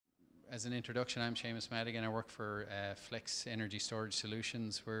as an introduction, I'm Seamus Madigan. I work for Flex Energy Storage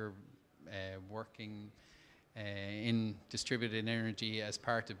Solutions. We're working in distributed energy as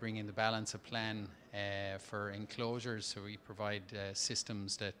part of bringing the balance of plan for enclosures. So we provide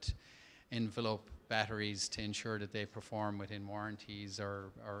systems that envelope batteries to ensure that they perform within warranties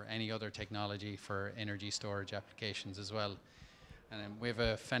or any other technology for energy storage applications as well. And we have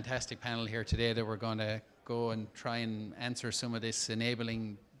a fantastic panel here today that we're going to go and try and answer some of this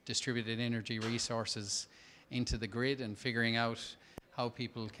enabling distributed energy resources into the grid and figuring out how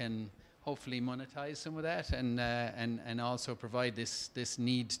people can hopefully monetize some of that and also provide this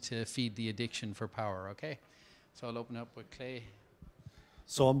need to feed the addiction for power, okay? So I'll open up with Clay.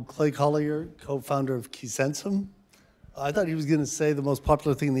 So I'm Clay Collier, co-founder of Keysensum. I thought he was going to say the most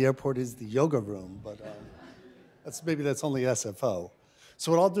popular thing in the airport is the yoga room, but maybe that's only SFO.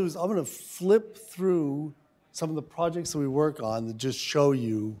 So what I'll do is I'm going to flip through some of the projects that we work on that just show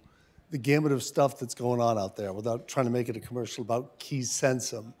you the gamut of stuff that's going on out there without trying to make it a commercial about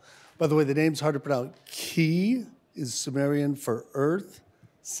Keysensum. By the way, the name's hard to pronounce. Key is Sumerian for earth.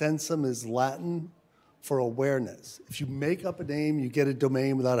 Sensum is Latin for awareness. If you make up a name, you get a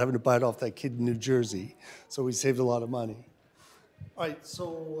domain without having to buy it off that kid in New Jersey. So we saved a lot of money. All right,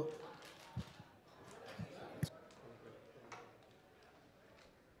 so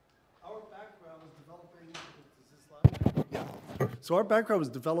our background was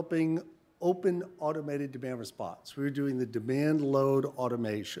developing open automated demand response. We were doing the demand load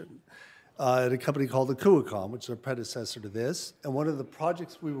automation at a company called the Kuacom, which is a predecessor to this. And one of the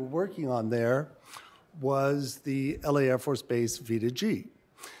projects we were working on there was the LA Air Force Base V2G.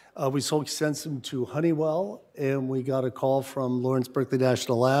 We sold Keysensum to Honeywell, and we got a call from Lawrence Berkeley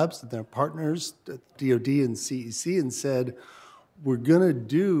National Labs and their partners, DoD and CEC, and said, we're going to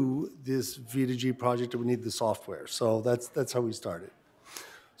do this V2G project, and we need the software. So that's how we started.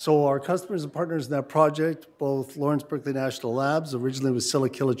 So our customers and partners in that project, both Lawrence Berkeley National Labs, originally was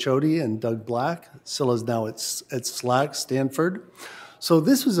Scylla Killichody and Doug Black. Scylla's now at SLAC, Stanford. So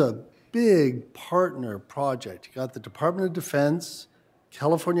this was a big partner project. You got the Department of Defense,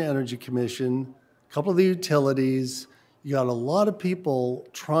 California Energy Commission, a couple of the utilities. You got a lot of people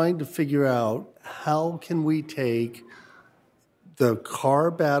trying to figure out how can we take the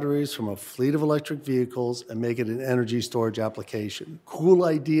car batteries from a fleet of electric vehicles and make it an energy storage application. Cool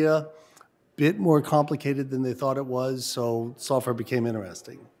idea, bit more complicated than they thought it was, so software became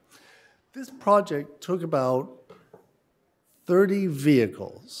interesting. This project took about 30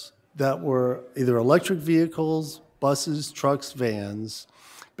 vehicles that were either electric vehicles, buses, trucks, vans,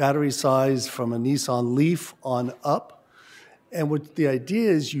 battery size from a Nissan Leaf on up. And what the idea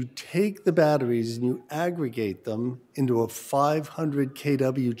is, you take the batteries and you aggregate them into a 500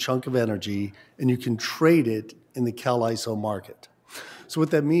 kW chunk of energy, and you can trade it in the CalISO market. So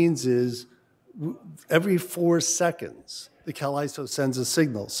what that means is every 4 seconds, the CalISO sends a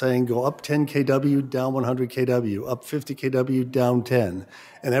signal saying go up 10 kW, down 100 kW, up 50 kW, down 10.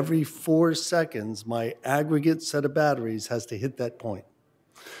 And every 4 seconds, my aggregate set of batteries has to hit that point.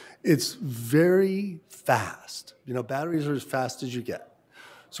 It's very fast. You know, batteries are as fast as you get.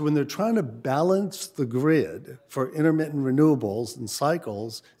 So when they're trying to balance the grid for intermittent renewables and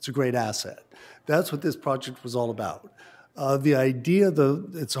cycles, it's a great asset. That's what this project was all about. The idea,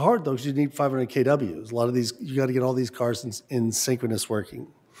 it's hard though, because you need 500 kWs. A lot of these, you got to get all these cars in synchronous working.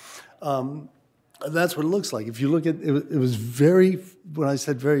 That's what it looks like. If you look at it, it was very, when I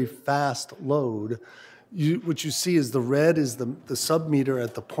said very fast load, what you see is the red is the sub-meter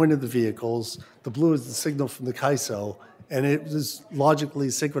at the point of the vehicles, the blue is the signal from the CAISO, and it was logically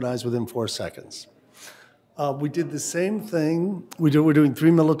synchronized within 4 seconds. We did the same thing. We're doing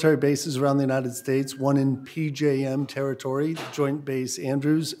 3 military bases around the United States, one in PJM territory, Joint Base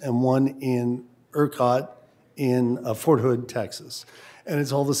Andrews, and one in ERCOT in Fort Hood, Texas. And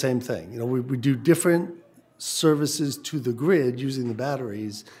it's all the same thing. You know, we do different services to the grid using the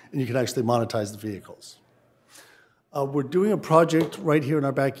batteries, and you can actually monetize the vehicles. We're doing a project right here in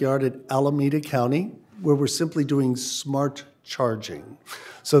our backyard at Alameda County, where we're simply doing smart charging.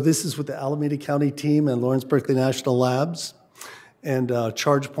 So this is with the Alameda County team and Lawrence Berkeley National Labs and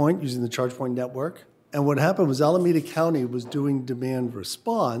ChargePoint, using the ChargePoint network. And what happened was Alameda County was doing demand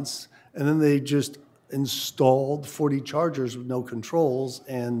response, and then they just installed 40 chargers with no controls,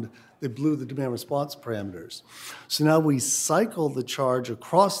 and they blew the demand response parameters. So now we cycle the charge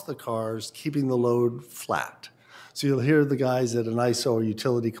across the cars, keeping the load flat. So you'll hear the guys at an ISO or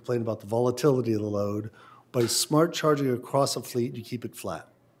utility complain about the volatility of the load. By smart charging across a fleet, you keep it flat.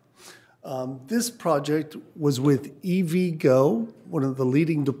 This project was with EVgo, one of the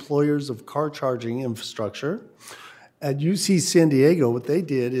leading deployers of car charging infrastructure. At UC San Diego, what they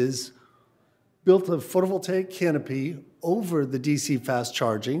did is built a photovoltaic canopy over the DC fast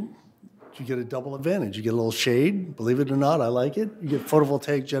charging. You get a double advantage. You get a little shade. Believe it or not, I like it. You get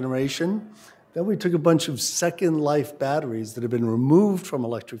photovoltaic generation. Then we took a bunch of second life batteries that have been removed from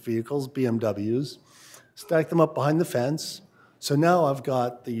electric vehicles, BMWs, stacked them up behind the fence. So now I've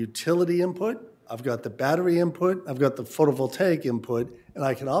got the utility input, I've got the battery input, I've got the photovoltaic input, and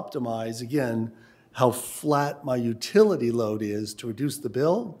I can optimize, again, how flat my utility load is to reduce the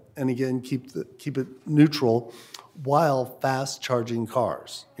bill, and again, keep it neutral while fast charging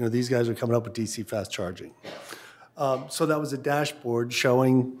cars. You know, these guys are coming up with DC fast charging. So that was a dashboard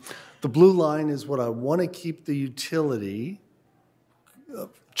showing the blue line is what I want to keep the utility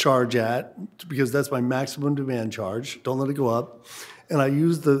charge at, because that's my maximum demand charge. Don't let it go up. And I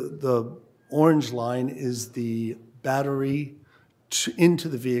use the orange line is the battery into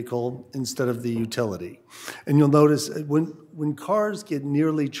the vehicle instead of the utility. And you'll notice when cars get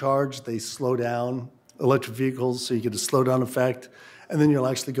nearly charged, they slow down, electric vehicles, so you get a slowdown effect, and then you'll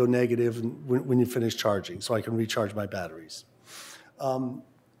actually go negative when you finish charging, so I can recharge my batteries.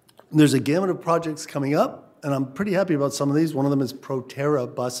 There's a gamut of projects coming up, and I'm pretty happy about some of these. One of them is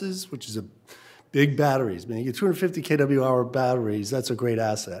Proterra buses, which is a big batteries. I mean, you get 250 kWh batteries, that's a great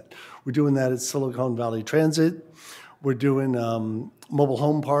asset. We're doing that at Silicon Valley Transit. We're doing mobile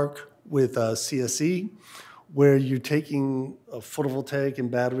home park with CSE, where you're taking a photovoltaic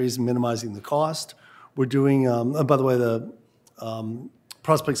and batteries and minimizing the cost. We're doing, by the way, the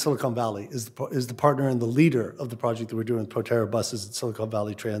Prospect Silicon Valley is the partner and the leader of the project that we're doing with Proterra buses at Silicon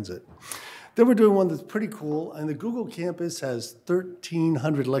Valley Transit. Then we're doing one that's pretty cool, and the Google campus has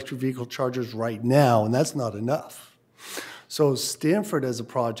 1,300 electric vehicle chargers right now, and that's not enough. So Stanford has a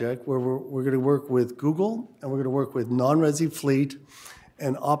project where we're going to work with Google, and we're going to work with non-resi fleet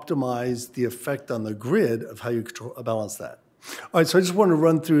and optimize the effect on the grid of how you balance that. All right, so I just want to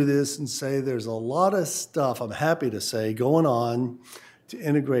run through this and say there's a lot of stuff, I'm happy to say, going on to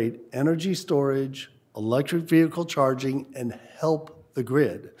integrate energy storage, electric vehicle charging, and help the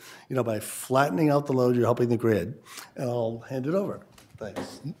grid. You know, by flattening out the load, you're helping the grid. And I'll hand it over.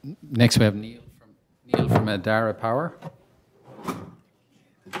 Thanks. Next, we have Neil from Adara Power.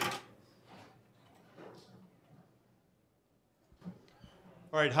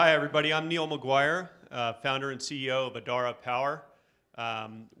 All right, hi everybody. I'm Neil Maguire, founder and CEO of Adara Power.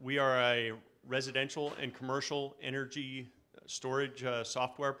 We are a residential and commercial energy storage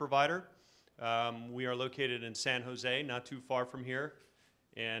software provider. We are located in San Jose, not too far from here.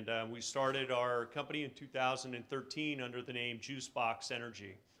 And we started our company in 2013 under the name Juicebox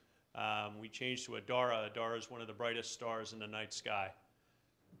Energy. We changed to Adara. Adara is one of the brightest stars in the night sky.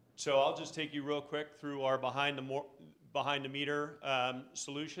 So I'll just take you real quick through our behind the meter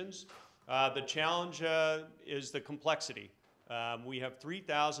solutions. The challenge is the complexity. We have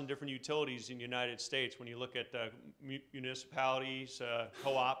 3,000 different utilities in the United States when you look at municipalities,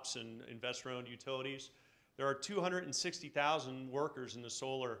 co-ops, and investor-owned utilities. There are 260,000 workers in the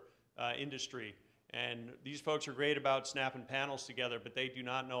solar industry. And these folks are great about snapping panels together, but they do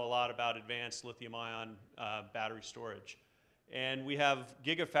not know a lot about advanced lithium-ion battery storage. And we have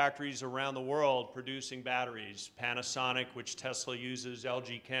gigafactories around the world producing batteries. Panasonic, which Tesla uses,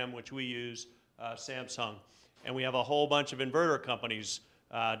 LG Chem, which we use, Samsung. And we have a whole bunch of inverter companies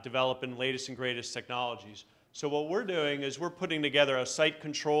developing latest and greatest technologies. So what we're doing is we're putting together a site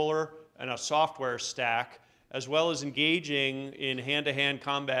controller and a software stack, as well as engaging in hand-to-hand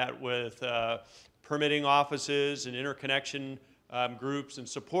combat with permitting offices and interconnection groups and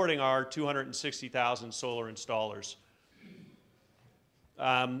supporting our 260,000 solar installers.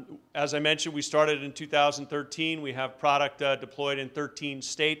 As I mentioned, we started in 2013. We have product deployed in 13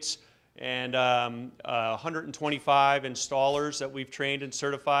 states and 125 installers that we've trained and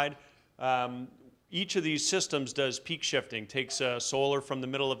certified. Each of these systems does peak shifting, takes solar from the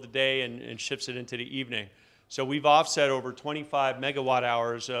middle of the day and shifts it into the evening. So we've offset over 25 megawatt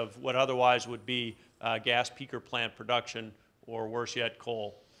hours of what otherwise would be gas peaker plant production, or worse yet,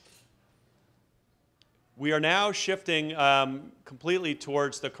 coal. We are now shifting completely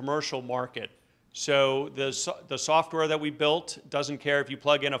towards the commercial market. So the software that we built doesn't care if you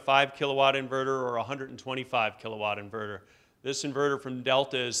plug in a 5 kilowatt inverter or a 125 kilowatt inverter. This inverter from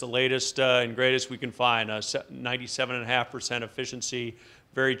Delta is the latest and greatest we can find, 97.5% efficiency,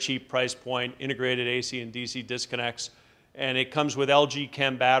 very cheap price point, integrated AC and DC disconnects, and it comes with LG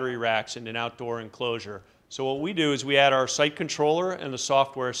Chem battery racks in an outdoor enclosure. So what we do is we add our site controller and the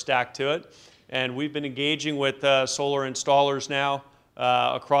software stack to it, and we've been engaging with solar installers now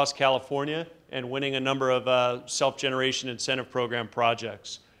across California and winning a number of self-generation incentive program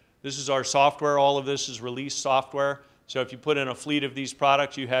projects. This is our software. All of this is released software. So if you put in a fleet of these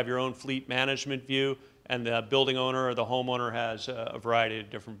products, you have your own fleet management view, and the building owner or the homeowner has a variety of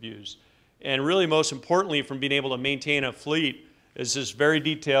different views. And really, most importantly, from being able to maintain a fleet is this very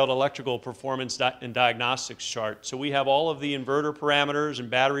detailed electrical performance and diagnostics chart. So we have all of the inverter parameters and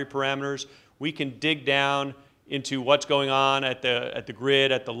battery parameters. We can dig down into what's going on at the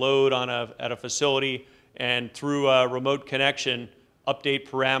grid, at the load at a facility, and through a remote connection, update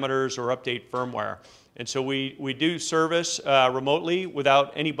parameters or update firmware. And so we do service remotely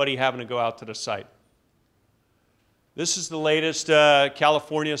without anybody having to go out to the site. This is the latest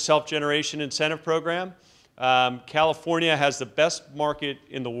California self-generation incentive program. California has the best market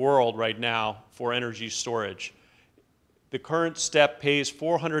in the world right now for energy storage. The current step pays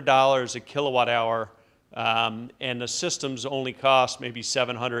 $400 a kilowatt hour, and the systems only cost maybe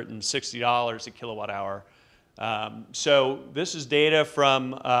 $760 a kilowatt hour. So this is data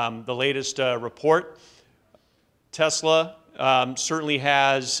from the latest report. Tesla certainly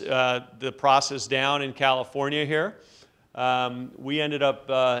has the process down in California here. We ended up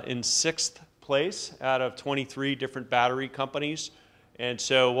in 6th place out of 23 different battery companies. And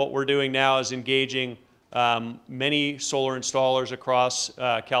so what we're doing now is engaging many solar installers across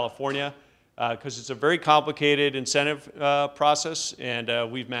California because it's a very complicated incentive process,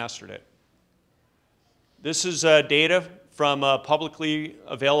 and we've mastered it. This is data from a publicly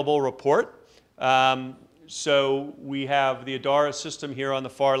available report. So we have the Adara system here on the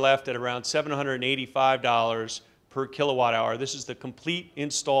far left at around $785 per kilowatt hour. This is the complete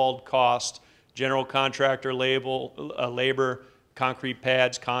installed cost, general contractor labor, concrete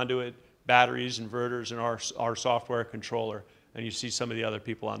pads, conduit, batteries, inverters, and our software controller. And you see some of the other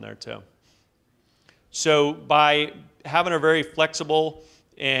people on there too. So by having a very flexible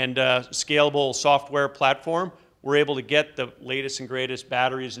and scalable software platform, we're able to get the latest and greatest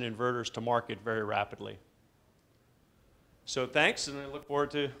batteries and inverters to market very rapidly. So thanks, and I look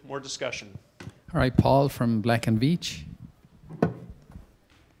forward to more discussion. All right, Paul from Black & Veatch.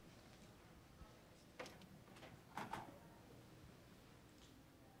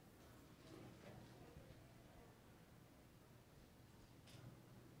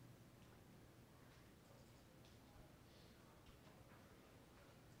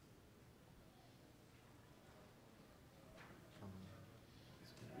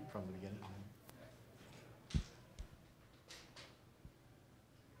 From the beginning.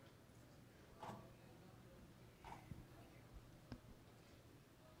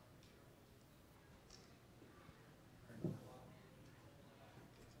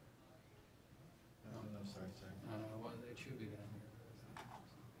 It should be down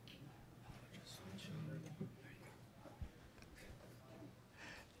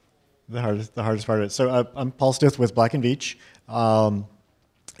here. The hardest part of it. So I'm Paul Stith with Black & Veatch,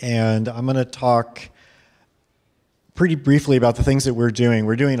 and I'm going to talk pretty briefly about the things that we're doing.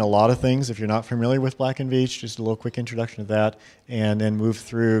 We're doing a lot of things. If you're not familiar with Black & Veatch, just a little quick introduction to that, and then move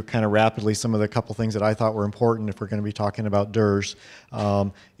through kind of rapidly some of the couple things that I thought were important if we're going to be talking about DERs,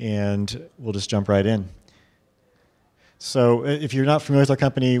 and we'll just jump right in. So if you're not familiar with our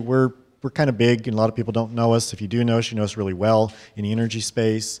company, we're kind of big, and a lot of people don't know us. If you do know us, you know us really well in the energy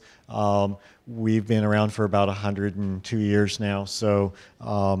space. We've been around for about 102 years now, so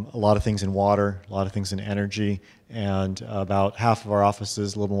a lot of things in water, a lot of things in energy, and about half of our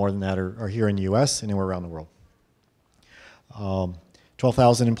offices, a little more than that, are here in the US and anywhere around the world.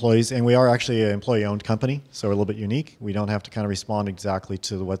 12,000 employees, and we are actually an employee-owned company, so we're a little bit unique. We don't have to kind of respond exactly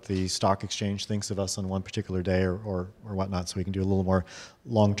to what the stock exchange thinks of us on one particular day or whatnot, so we can do a little more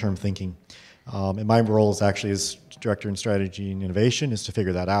long-term thinking. And my role is actually as Director in Strategy and Innovation is to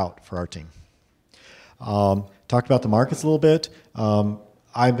figure that out for our team. Talked about the markets a little bit. I'm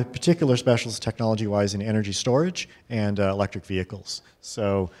a particular specialist technology-wise in energy storage and electric vehicles.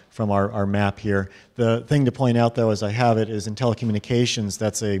 So from our map here, the thing to point out though as I have it is in telecommunications,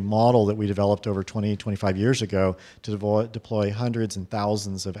 that's a model that we developed over 20, 25 years ago to deploy hundreds and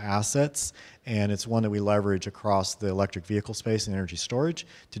thousands of assets, and it's one that we leverage across the electric vehicle space and energy storage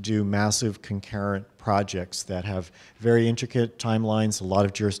to do massive concurrent projects that have very intricate timelines, a lot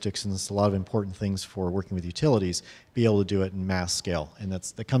of jurisdictions, a lot of important things for working with utilities, be able to do it in mass scale. And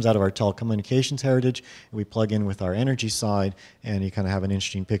that comes out of our telecommunications heritage, and we plug in with our energy side, and you kind of have an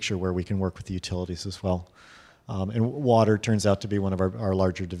interesting picture where we can work with the utilities as well. And water turns out to be one of our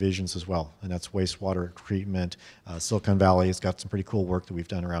larger divisions as well, and that's wastewater treatment. Silicon Valley has got some pretty cool work that we've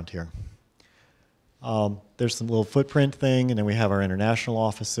done around here. There's some little footprint thing, and then we have our international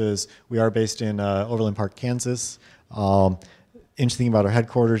offices. We are based in Overland Park, Kansas. interesting about our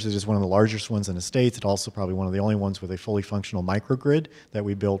headquarters is it's one of the largest ones in the States. It's also probably one of the only ones with a fully functional microgrid that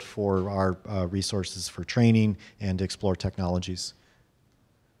we built for our resources for training and to explore technologies.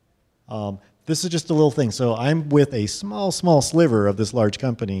 This is just a little thing. So I'm with a small sliver of this large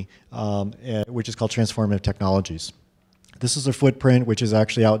company, which is called Transformative Technologies. This is a footprint which is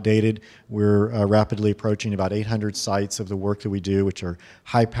actually outdated. We're rapidly approaching about 800 sites of the work that we do, which are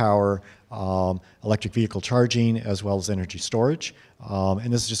high power, electric vehicle charging, as well as energy storage.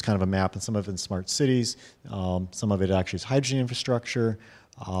 And this is just kind of a map, and some of it in smart cities. Some of it actually is hydrogen infrastructure.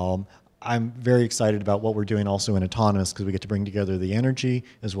 I'm very excited about what we're doing also in autonomous, because we get to bring together the energy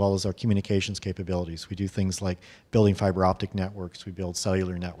as well as our communications capabilities. We do things like building fiber optic networks, we build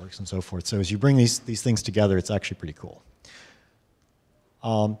cellular networks and so forth. So as you bring these things together, it's actually pretty cool.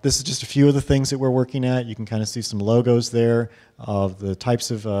 This is just a few of the things that we're working at. You can kind of see some logos there of the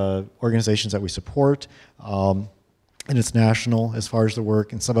types of organizations that we support. And it's national as far as the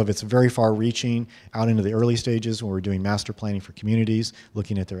work, and some of it's very far-reaching out into the early stages when we're doing master planning for communities,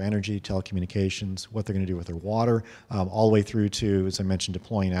 looking at their energy, telecommunications, what they're going to do with their water, all the way through to, as I mentioned,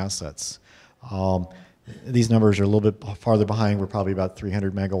 deploying assets. These numbers are a little bit farther behind. We're probably about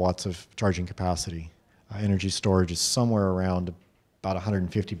 300 megawatts of charging capacity. Energy storage is somewhere around about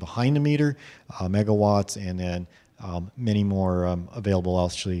 150 behind the meter megawatts, and then many more available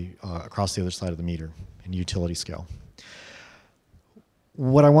actually across the other side of the meter in utility scale.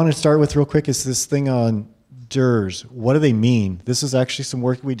 What I want to start with real quick is this thing on DERs. What do they mean? This is actually some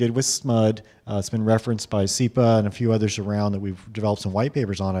work we did with SMUD. It's been referenced by SEPA and a few others around that we've developed some white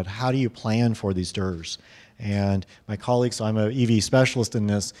papers on it. How do you plan for these DERs? And my colleagues, so I'm an EV specialist in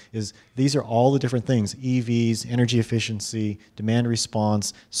this, is these are all the different things: EVs, energy efficiency, demand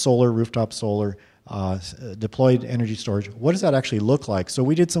response, solar, rooftop solar, deployed energy storage. What does that actually look like? So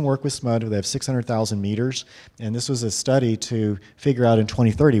we did some work with SMUD. They have 600,000 meters, and this was a study to figure out in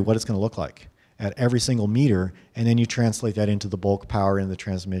 2030 what it's going to look like at every single meter, and then you translate that into the bulk power and the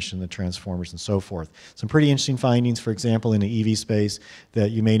transmission, the transformers, and so forth. Some pretty interesting findings, for example, in the EV space, that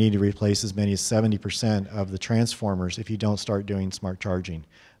you may need to replace as many as 70% of the transformers if you don't start doing smart charging.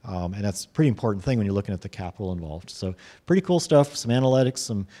 And that's a pretty important thing when you're looking at the capital involved. So pretty cool stuff, some analytics,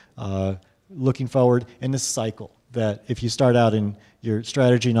 some looking forward, and this cycle that if you start out in your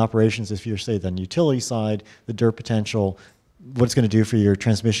strategy and operations, if you're, say, the utility side, the DER potential, what it's going to do for your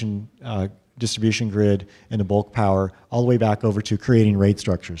transmission distribution grid and the bulk power, all the way back over to creating rate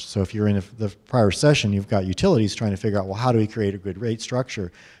structures. So if you're in the prior session, you've got utilities trying to figure out, well, how do we create a good rate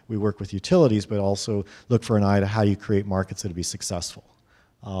structure? We work with utilities, but also look for an eye to how you create markets that will be successful.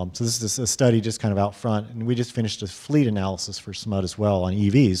 So this is a study just kind of out front, and we just finished a fleet analysis for SMUD as well on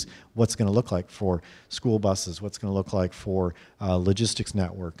EVs. What's going to look like for school buses, what's going to look like for logistics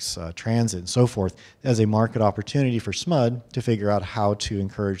networks, transit, and so forth, as a market opportunity for SMUD to figure out how to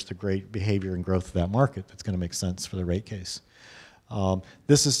encourage the great behavior and growth of that market that's going to make sense for the rate case.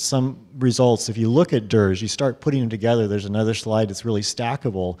 This is some results. If you look at DERs, you start putting them together. There's another slide that's really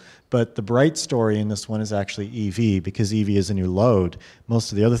stackable, but the bright story in this one is actually EV, because EV is a new load.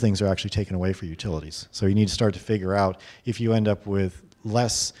 Most of the other things are actually taken away for utilities. So you need to start to figure out, if you end up with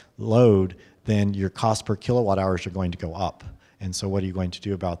less load, then your cost per kilowatt hours are going to go up. And so what are you going to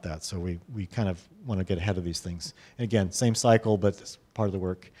do about that? So we kind of want to get ahead of these things. And again, same cycle, but it's part of the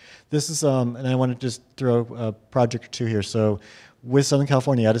work. This is, and I want to just throw a project or two here. So with Southern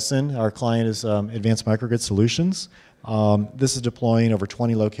California Edison, our client is Advanced Microgrid Solutions. This is deploying over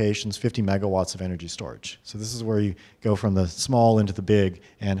 20 locations, 50 megawatts of energy storage. So this is where you go from the small into the big,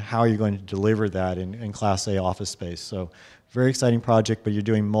 and how are you going to deliver that in Class A office space. So very exciting project, but you're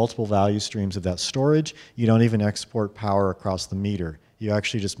doing multiple value streams of that storage. You don't even export power across the meter. You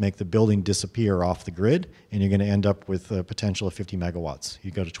actually just make the building disappear off the grid, and you're going to end up with a potential of 50 megawatts. You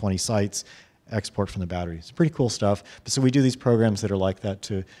go to 20 sites, export from the battery. It's pretty cool stuff. So we do these programs that are like that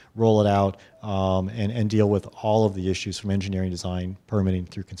to roll it out and deal with all of the issues from engineering, design, permitting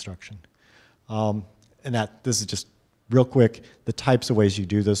through construction. And this is just real quick, the types of ways you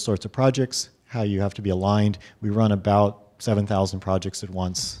do those sorts of projects, how you have to be aligned. We run about 7,000 projects at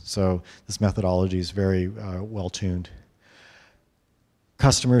once, so this methodology is very well tuned.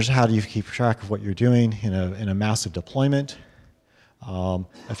 Customers, how do you keep track of what you're doing in a massive deployment? A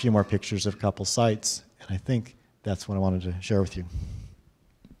few more pictures of a couple sites, and I think that's what I wanted to share with you.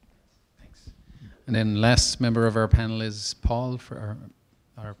 Thanks. And then last member of our panel is Paul,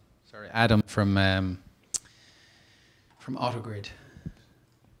 Adam from AutoGrid.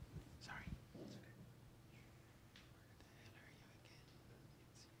 Sorry.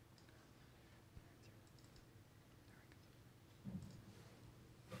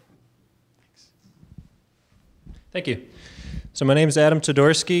 Thank you. So my name is Adam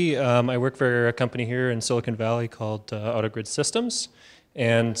Todorski. I work for a company here in Silicon Valley called AutoGrid Systems.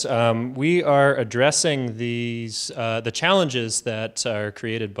 And we are addressing these the challenges that are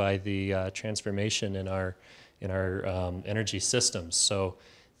created by the transformation in our energy systems. So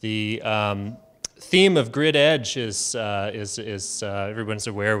the theme of grid edge is everyone's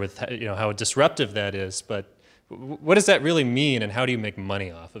aware with how disruptive that is, but what does that really mean, and how do you make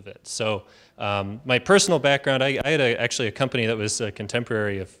money off of it? So my personal background, I had actually a company that was a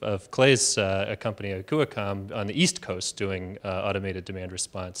contemporary of Clay's a company, Akuacom, on the East Coast doing automated demand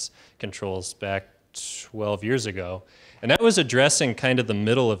response controls back 12 years ago. And that was addressing kind of the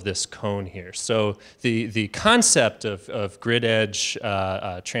middle of this cone here. So the concept of grid edge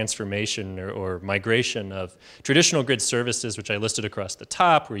transformation or migration of traditional grid services, which I listed across the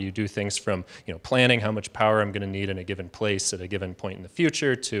top, where you do things from planning how much power I'm going to need in a given place at a given point in the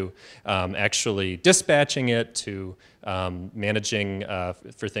future, to actually dispatching it, to managing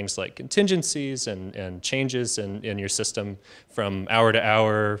for things like contingencies and changes in your system from hour to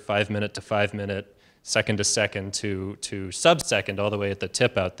hour, 5 minute to 5 minute, second to second to sub-second, all the way at the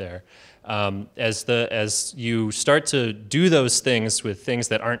tip out there. As you start to do those things with things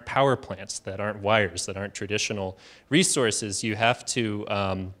that aren't power plants, that aren't wires, that aren't traditional resources, you have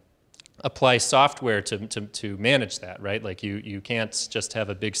to apply software to manage that, right? Like you can't just have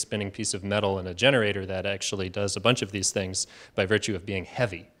a big spinning piece of metal and a generator that actually does a bunch of these things by virtue of being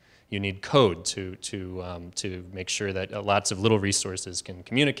heavy. You need code to make sure that lots of little resources can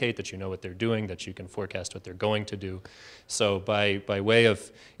communicate, that you know what they're doing, that you can forecast what they're going to do. So by way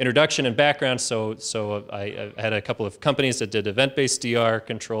of introduction and background, so I had a couple of companies that did event-based DR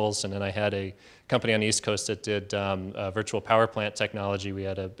controls, and then I had a company on the East Coast that did virtual power plant technology. We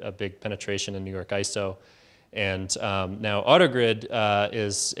had a big penetration in New York ISO. And now AutoGrid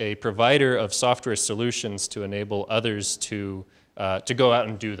is a provider of software solutions to enable others to go out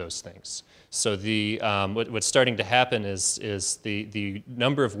and do those things. So what's starting to happen is the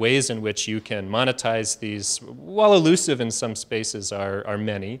number of ways in which you can monetize these, while elusive in some spaces, are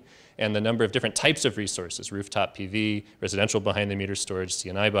many, and the number of different types of resources: rooftop PV, residential behind-the-meter storage,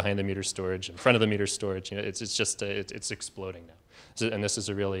 CNI behind-the-meter storage, in front-of-the-meter storage. It's exploding now, and this is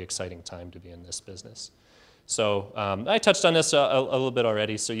a really exciting time to be in this business. So I touched on this a little bit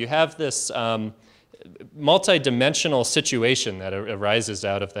already. So you have this multi-dimensional situation that arises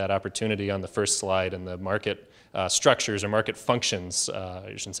out of that opportunity on the first slide, and the market structures or market functions,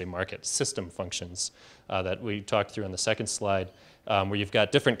 I shouldn't say market, system functions that we talked through on the second slide, where you've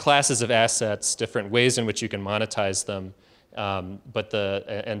got different classes of assets, different ways in which you can monetize them,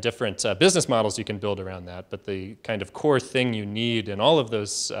 and different business models you can build around that. But the kind of core thing you need in all of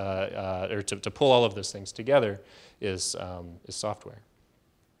those, or to pull all of those things together, is software.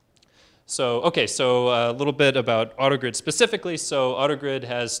 So, okay, so a little bit about AutoGrid specifically. So AutoGrid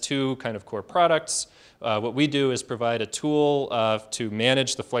has two kind of core products. What we do is provide a tool to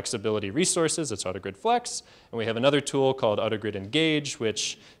manage the flexibility resources. It's AutoGrid Flex. And we have another tool called AutoGrid Engage,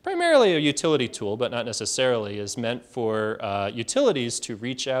 which primarily a utility tool, but not necessarily, is meant for utilities to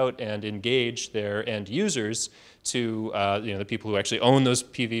reach out and engage their end users, to the people who actually own those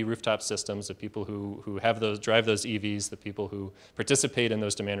PV rooftop systems, the people who have drive those EVs, the people who participate in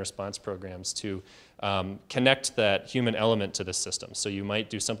those demand response programs, to connect that human element to the system. So you might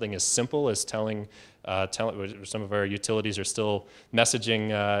do something as simple as telling some of our utilities are still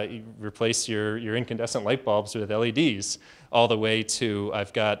messaging, replace your incandescent light bulbs with LEDs, all the way to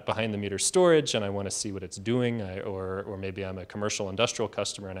I've got behind-the-meter storage and I want to see what it's doing, or maybe I'm a commercial industrial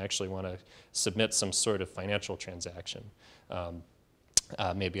customer and I actually want to submit some sort of financial transaction.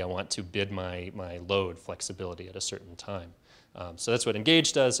 Maybe I want to bid my load flexibility at a certain time. So that's what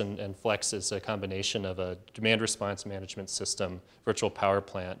Engage does, and Flex is a combination of a demand response management system, virtual power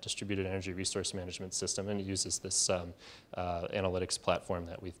plant, distributed energy resource management system, and it uses this analytics platform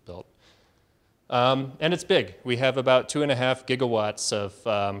that we've built. And it's big. We have about 2.5 gigawatts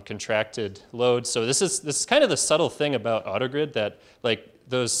of contracted load. So this is kind of the subtle thing about AutoGrid, that like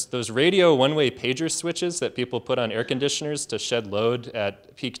those radio one-way pager switches that people put on air conditioners to shed load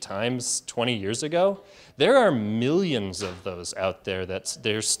at peak times 20 years ago, there are millions of those out there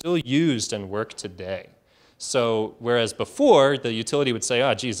they're still used and work today. So whereas before the utility would say,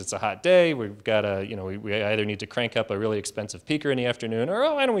 oh geez, it's a hot day, we've got we either need to crank up a really expensive peaker in the afternoon, or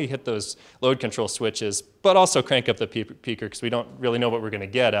oh, why don't we hit those load control switches, but also crank up the peaker because we don't really know what we're going to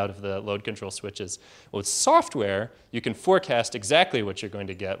get out of the load control switches. Well, with software, you can forecast exactly what you're going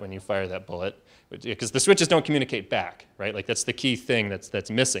to get when you fire that bullet, because the switches don't communicate back, right? Like that's the key thing that's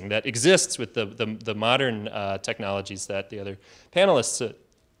missing, that exists with the modern technologies that the other panelists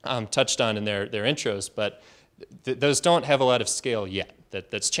touched on in their intros, but those don't have a lot of scale yet.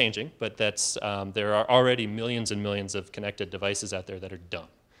 That's changing, but there are already millions and millions of connected devices out there that are dumb.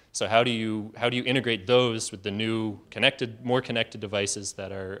 So how do you integrate those with the new more connected devices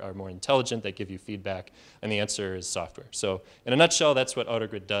that are more intelligent, that give you feedback? And the answer is software. So in a nutshell, that's what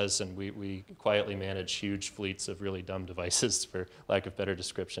AutoGrid does, and we quietly manage huge fleets of really dumb devices, for lack of better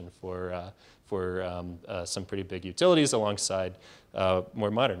description, for some pretty big utilities alongside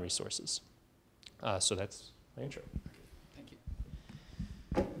more modern resources. So that's my intro. Thank you.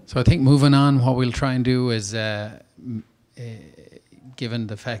 So I think moving on, what we'll try and do is given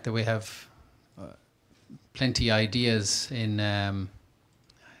the fact that we have plenty ideas in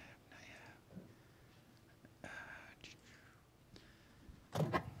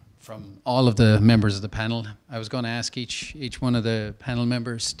from all of the members of the panel, I was going to ask each one of the panel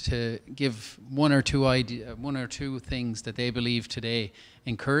members to give one or two things that they believe today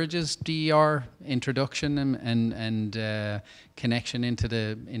encourages DER introduction and connection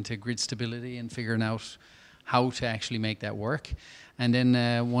into grid stability and figuring out how to actually make that work. And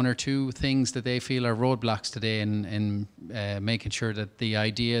then one or two things that they feel are roadblocks today in making sure that the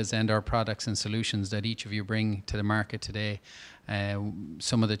ideas and our products and solutions that each of you bring to the market today,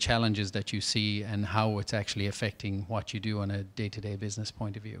 some of the challenges that you see and how it's actually affecting what you do on a day-to-day business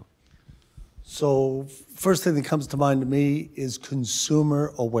point of view. So first thing that comes to mind to me is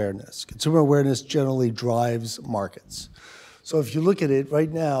consumer awareness. Consumer awareness generally drives markets. So if you look at it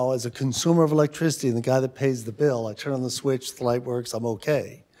right now, as a consumer of electricity and the guy that pays the bill, I turn on the switch, the light works, I'm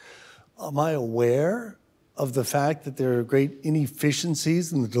okay. Am I aware of the fact that there are great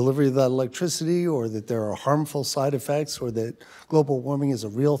inefficiencies in the delivery of that electricity, or that there are harmful side effects, or that global warming is a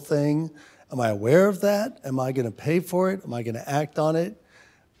real thing? Am I aware of that? Am I going to pay for it? Am I going to act on it?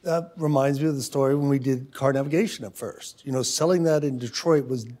 That reminds me of the story when we did car navigation at first. You know, selling that in Detroit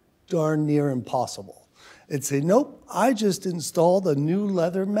was darn near impossible. It'd say, nope, I just installed a new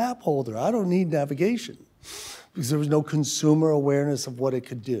leather map holder. I don't need navigation, because there was no consumer awareness of what it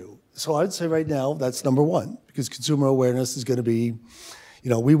could do. So I'd say right now, that's number one, because consumer awareness is going to be, you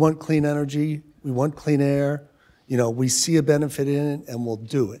know, we want clean energy, we want clean air, you know, we see a benefit in it, and we'll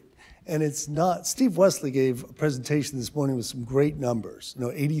do it. And it's not, Steve Wesley gave a presentation this morning with some great numbers. You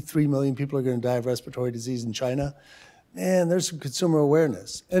know, 83 million people are going to die of respiratory disease in China. And there's some consumer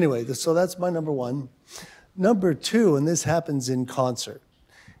awareness. Anyway, so that's my number one. Number two, and this happens in concert,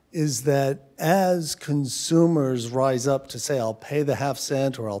 is that as consumers rise up to say, I'll pay the half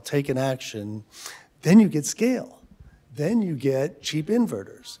cent or I'll take an action, then you get scale. Then you get cheap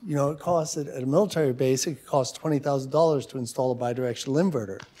inverters. You know, it costs, at a military base, it costs $20,000 to install a bidirectional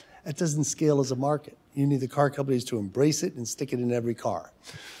inverter. That doesn't scale as a market. You need the car companies to embrace it and stick it in every car.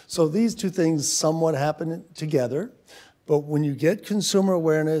 So these two things somewhat happen together. But when you get consumer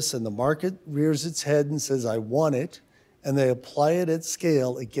awareness and the market rears its head and says, I want it, and they apply it at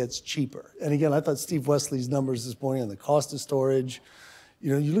scale, it gets cheaper. And again, I thought Steve Wesley's numbers this morning on the cost of storage,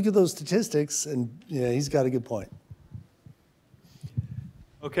 you know, you look at those statistics and yeah, he's got a good point.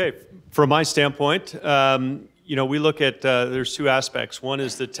 Okay, from my standpoint, you know, we look at, there's two aspects. One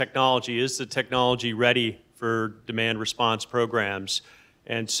is the technology. Is the technology ready for demand response programs?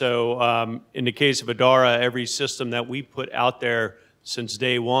 And so in the case of Adara, every system that we put out there since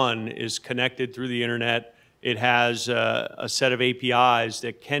day one is connected through the internet. It has a set of APIs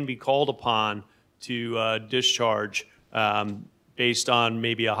that can be called upon to discharge based on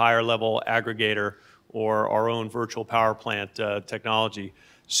maybe a higher level aggregator or our own virtual power plant technology.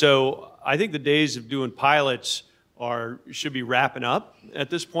 So I think the days of doing pilots should be wrapping up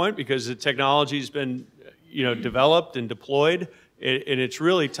at this point, because the technology's been, you know, developed and deployed. And it's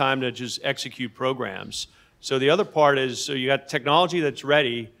really time to just execute programs. So the other part is, so you got technology that's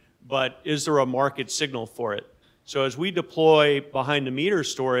ready, but is there a market signal for it? So as we deploy behind the meter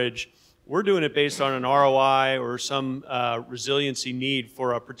storage, we're doing it based on an ROI or some resiliency need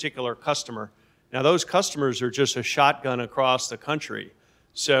for a particular customer. Now those customers are just a shotgun across the country.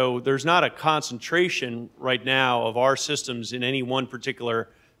 So there's not a concentration right now of our systems in any one particular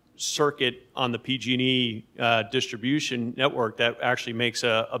circuit on the PG&E distribution network that actually makes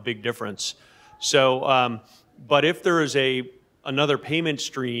a big difference. So, but if there is another payment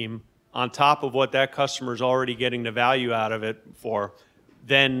stream on top of what that customer is already getting the value out of it for,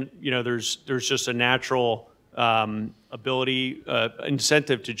 then you know there's just a natural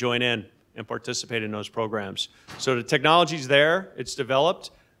incentive to join in and participate in those programs. So the technology's there, it's developed,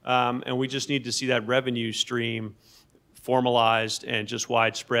 and we just need to see that revenue stream formalized and just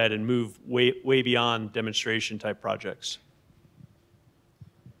widespread and move way beyond demonstration type projects.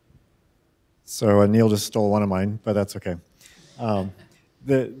 So Neil just stole one of mine, but that's okay.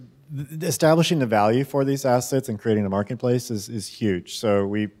 establishing the value for these assets and creating a marketplace is huge.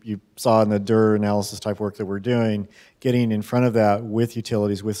 So you saw in the DER analysis type work that we're doing, getting in front of that with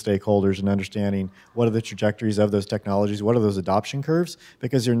utilities, with stakeholders, and understanding what are the trajectories of those technologies, what are those adoption curves,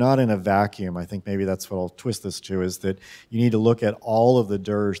 because you're not in a vacuum. I think maybe that's what I'll twist this to, is that you need to look at all of the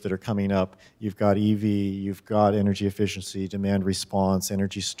DERs that are coming up. You've got EV, you've got energy efficiency, demand response,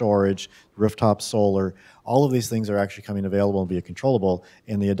 energy storage, rooftop solar. All of these things are actually coming available and be controllable,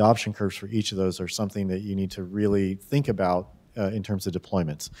 and the adoption curves for each of those are something that you need to really think about in terms of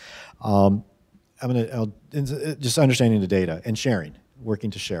deployments. Just understanding the data and sharing,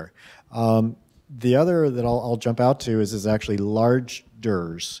 working to share. The other that I'll jump out to is actually large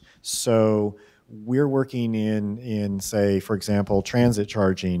DERs. So we're working in, say, for example, transit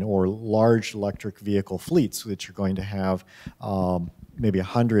charging or large electric vehicle fleets that you're going to have maybe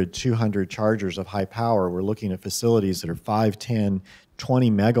 100, 200 chargers of high power. We're looking at facilities that are 5, 10,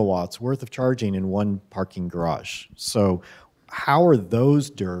 20 megawatts worth of charging in one parking garage. So how are those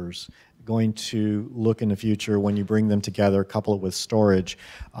DERs going to look in the future when you bring them together, couple it with storage?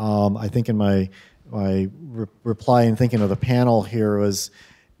 I think in my reply and thinking of the panel here was,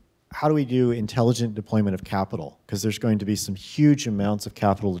 how do we do intelligent deployment of capital? Because there's going to be some huge amounts of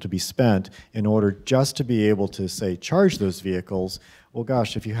capital to be spent in order just to be able to, say, charge those vehicles. Well,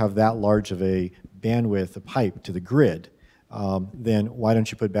 gosh, if you have that large of a bandwidth, a pipe to the grid, then why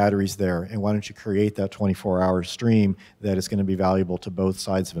don't you put batteries there, and why don't you create that 24-hour stream that is going to be valuable to both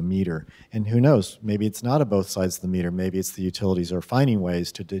sides of a meter? And who knows, maybe it's not a both sides of the meter, maybe it's the utilities are finding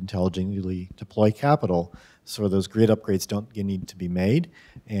ways to intelligently deploy capital so those grid upgrades don't need to be made,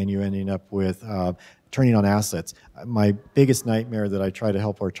 and you're ending up with turning on assets. My biggest nightmare that I try to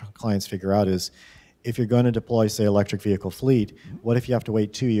help our clients figure out is, if you're going to deploy, say, electric vehicle fleet, what if you have to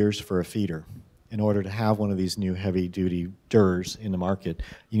wait 2 years for a feeder in order to have one of these new heavy-duty DERs in the market?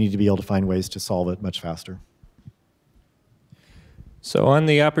 You need to be able to find ways to solve it much faster. So on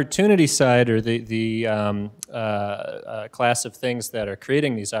the opportunity side, or the class of things that are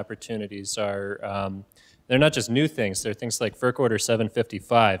creating these opportunities are, they're not just new things. They're things like FERC Order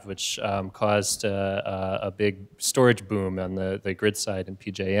 755, which caused a big storage boom on the grid side in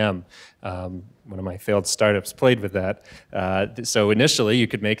PJM. One of my failed startups played with that. So initially, you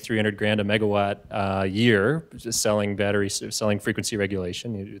could make 300 grand a megawatt a year just selling frequency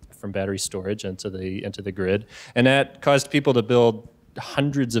regulation from battery storage into the grid, and that caused people to build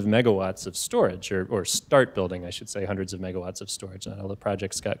hundreds of megawatts of storage, or start building, I should say, hundreds of megawatts of storage. Not all the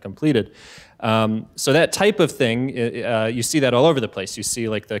projects got completed. So that type of thing, you see that all over the place. You see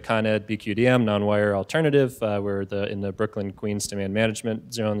like the Con Ed BQDM non-wire alternative, where in the Brooklyn Queens demand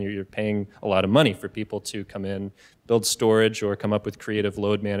management zone, you're paying a lot of money for people to come in, build storage, or come up with creative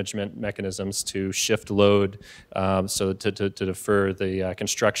load management mechanisms to shift load, so to defer the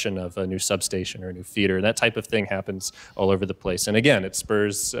construction of a new substation or a new feeder. That type of thing happens all over the place. And again, it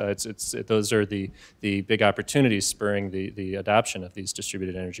spurs, those are the big opportunities spurring the adoption of these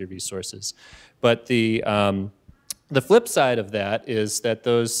distributed energy resources. But the flip side of that is that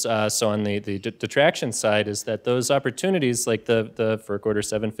those, so on the detraction side, is that those opportunities, like the FERC Order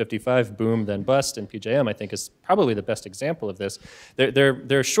 755 boom then bust in PJM, I think is probably the best example of this.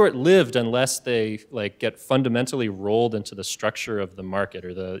 They're short-lived unless they get fundamentally rolled into the structure of the market, or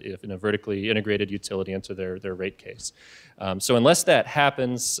in a vertically integrated utility into their rate case. So unless that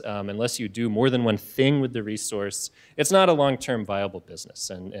happens, unless you do more than one thing with the resource, it's not a long-term viable business.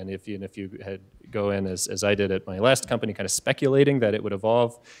 And if you go in as I did at my last company, kind of speculating that it would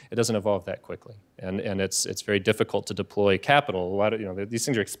evolve, it doesn't evolve that quickly. And it's very difficult to deploy capital. A lot of these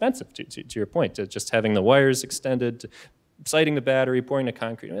things are expensive. To your point, just having the wires extended, siting the battery, pouring the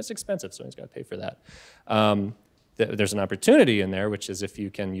concrete, it's expensive. Someone's got to pay for that. There's an opportunity in there, which is if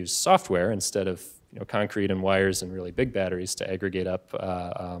you can use software instead of concrete and wires and really big batteries to aggregate up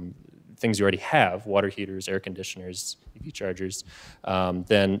things you already have, water heaters, air conditioners, EV chargers,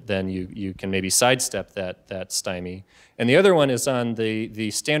 then you can maybe sidestep that stymie. And the other one is on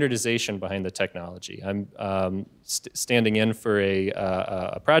the standardization behind the technology. I'm standing in for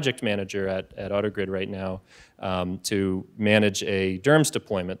a project manager at AutoGrid right now to manage a DERMS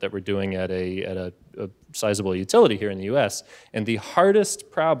deployment that we're doing at a sizable utility here in the US. And the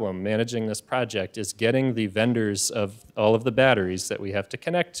hardest problem managing this project is getting the vendors of all of the batteries that we have to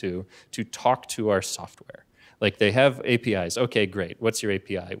connect to talk to our software. Like, they have APIs. Okay, great. What's your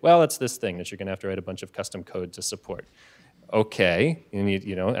API? Well, it's this thing that you're going to have to write a bunch of custom code to support. Okay, you need,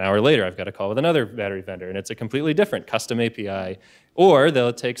 an hour later, I've got a call with another battery vendor, and it's a completely different custom API. Or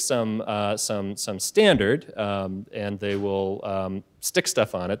they'll take some standard, and they will stick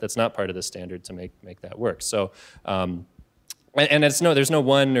stuff on it that's not part of the standard to make that work. So And there's no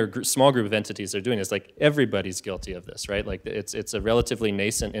one or small group of entities that are doing this. Like everybody's guilty of this, right? Like it's a relatively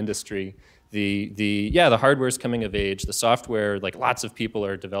nascent industry. The hardware is coming of age. The software, like lots of people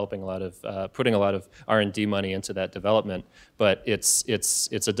are developing a lot of putting a lot of R&D money into that development. But it's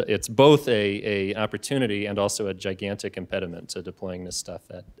both an opportunity and also a gigantic impediment to deploying this stuff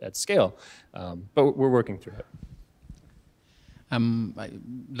at scale. But we're working through it.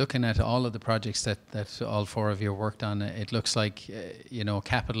 Looking at all of the projects that all four of you worked on, it looks like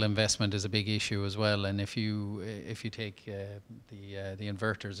capital investment is a big issue as well. And if you take the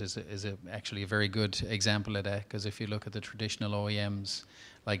inverters is actually a very good example of that, because if you look at the traditional OEMs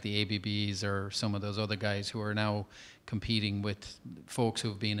like the ABBs or some of those other guys who are now competing with folks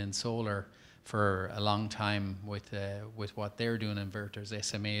who've been in solar for a long time with what they're doing in inverters.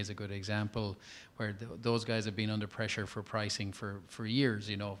 SMA is a good example where those guys have been under pressure for pricing for years,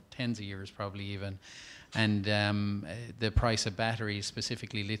 tens of years probably even. And the price of batteries,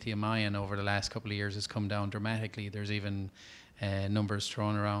 specifically lithium ion, over the last couple of years has come down dramatically. There's even numbers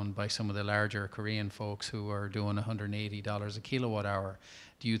thrown around by some of the larger Korean folks who are doing $180 a kilowatt hour.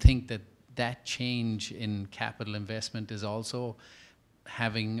 Do you think that change in capital investment is also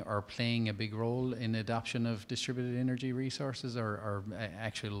having or playing a big role in adoption of distributed energy resources, or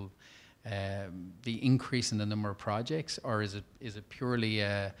actual the increase in the number of projects, or is it purely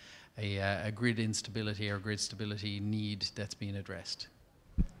a grid instability or grid stability need that's being addressed?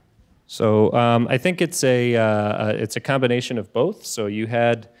 So I think it's a combination of both. So you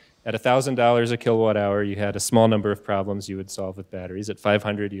had at $1,000 a kilowatt hour, you had a small number of problems you would solve with batteries. At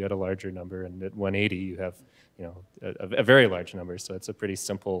 500, you had a larger number, and at 180, you have a very large number. So it's a pretty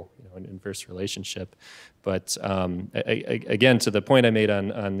simple an inverse relationship. But again, to the point I made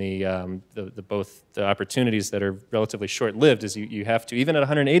on the both the opportunities that are relatively short-lived is you have to, even at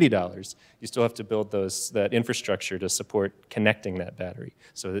 $180, you still have to build that infrastructure to support connecting that battery.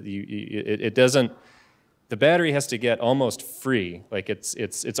 So that it doesn't. The battery has to get almost free, like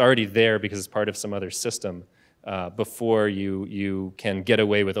it's already there because it's part of some other system, before you can get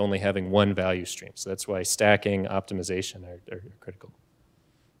away with only having one value stream. So that's why stacking, optimization are critical.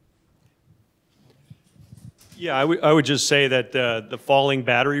 Yeah, I would just say that the falling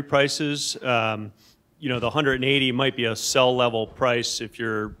battery prices, the 180 might be a cell level price if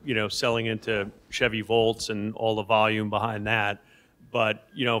you're selling into Chevy Volts and all the volume behind that. But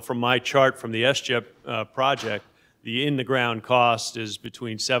from my chart from the SGIP project, the in-the-ground cost is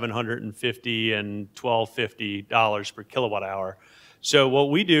between $750 and $1,250 per kilowatt hour. So what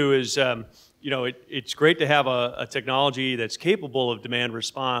we do is, it's great to have a technology that's capable of demand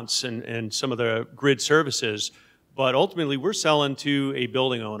response and some of the grid services, but ultimately we're selling to a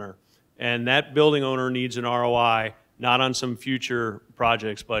building owner, and that building owner needs an ROI, not on some future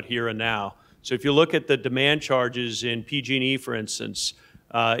projects, but here and now. So if you look at the demand charges in PG&E, for instance,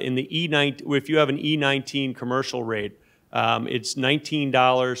 in the E19, if you have an E19 commercial rate, it's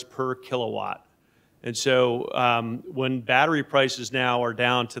 $19 per kilowatt. And so when battery prices now are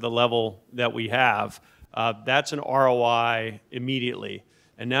down to the level that we have, that's an ROI immediately.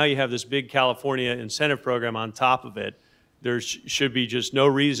 And now you have this big California incentive program on top of it. There should be just no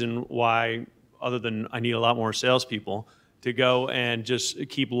reason why, other than I need a lot more salespeople, to go and just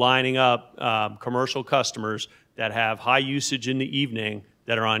keep lining up commercial customers that have high usage in the evening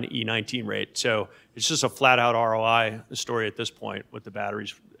that are on E19 rate. So it's just a flat out ROI story at this point with the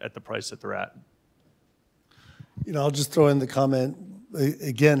batteries at the price that they're at. I'll just throw in the comment,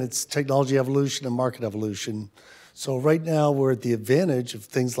 again, it's technology evolution and market evolution. So right now we're at the advantage of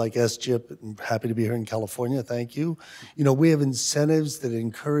things like SGIP. I'm happy to be here in California, thank you. We have incentives that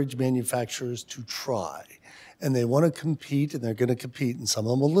encourage manufacturers to try. And they want to compete, and they're going to compete, and some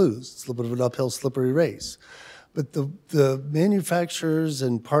of them will lose. It's a little bit of an uphill, slippery race. But the manufacturers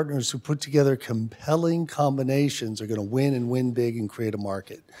and partners who put together compelling combinations are going to win and win big and create a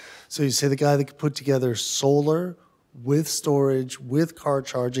market. So you say the guy that can put together solar with storage, with car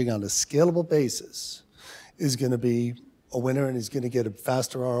charging on a scalable basis is going to be a winner, and he's going to get a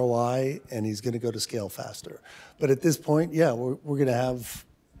faster ROI, and he's going to go to scale faster. But at this point, yeah, we're going to have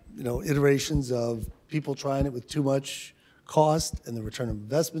iterations of people trying it with too much cost and the return of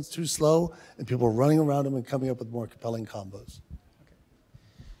investment's too slow, and people running around them and coming up with more compelling combos.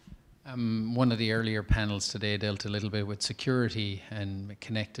 One of the earlier panels today dealt a little bit with security and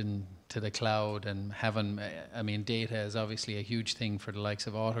connecting to the cloud and having, data is obviously a huge thing for the likes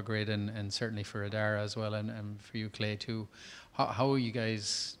of AutoGrid and certainly for Adara as well, and for you, Clay, too. How are you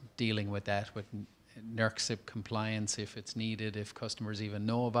guys dealing with that, with NERC compliance if it's needed, if customers even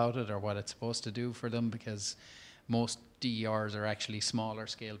know about it or what it's supposed to do for them? Because most DERs are actually smaller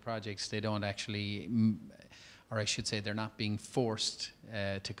scale projects. They don't actually or I should say they're not being forced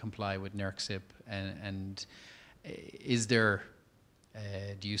to comply with NERC-CIP, and is there,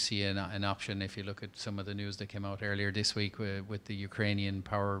 do you see an option if you look at some of the news that came out earlier this week with the Ukrainian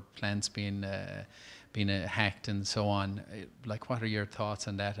power plants being hacked and so on? Like, what are your thoughts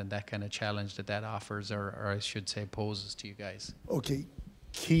on that and that kind of challenge that offers, or I should say poses to you guys? Okay,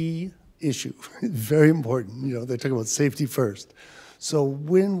 key issue, very important. You know, they talk about safety first. So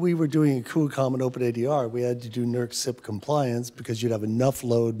when we were doing a CUACOM and OpenADR, we had to do NERC-CIP compliance because you'd have enough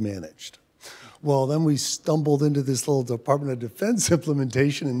load managed. Well, then we stumbled into this little Department of Defense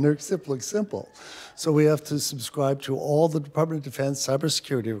implementation, and NERC-CIP looks simple. So we have to subscribe to all the Department of Defense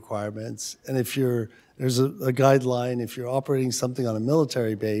cybersecurity requirements, and if there's a guideline, if you're operating something on a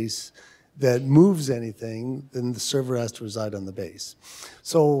military base that moves anything, then the server has to reside on the base.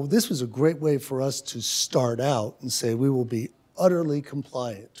 So this was a great way for us to start out and say we will be utterly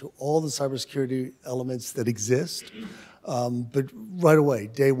compliant to all the cybersecurity elements that exist. But right away,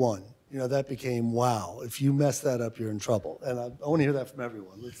 day one, you know, that became, wow, if you mess that up, you're in trouble. And I want to hear that from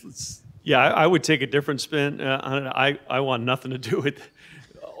everyone. Yeah, I would take a different spin on it. I want nothing to do with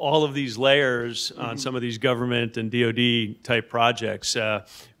all of these layers on some of these government and DoD type projects.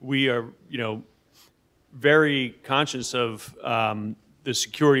 We are, you know, very conscious of the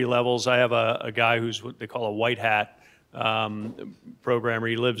security levels. I have a guy who's what they call a white hat programmer.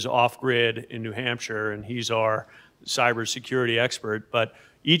 He lives off-grid in New Hampshire, and he's our cybersecurity expert. But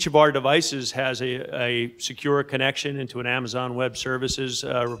each of our devices has a secure connection into an Amazon Web Services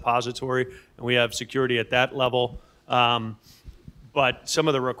repository, and we have security at that level. But some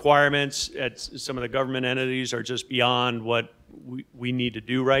of the requirements at some of the government entities are just beyond what we need to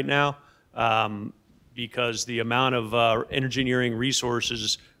do right now, because the amount of engineering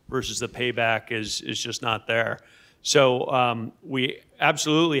resources versus the payback is just not there. So we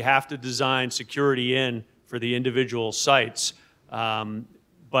absolutely have to design security in for the individual sites,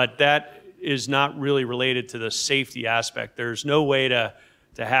 but that is not really related to the safety aspect. There's no way to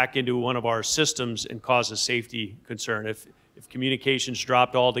hack into one of our systems and cause a safety concern. If communications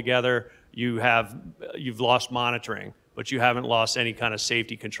dropped altogether, you've lost monitoring, but you haven't lost any kind of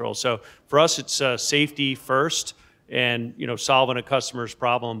safety control. So for us, it's safety first, and solving a customer's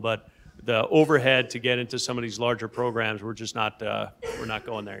problem. But the overhead to get into some of these larger programs, we're just not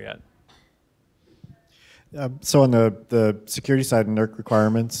going there yet. So on the security side and NERC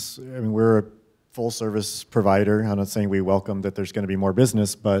requirements, I mean, we're a full service provider. I'm not saying we welcome that there's going to be more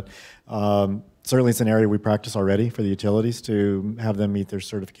business, but certainly it's an area we practice already for the utilities to have them meet their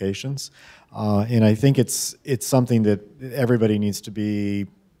certifications. And I think it's something that everybody needs to be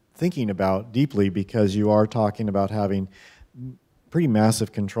thinking about deeply, because you are talking about having pretty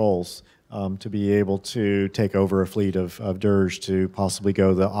massive controls to be able to take over a fleet of DERs to possibly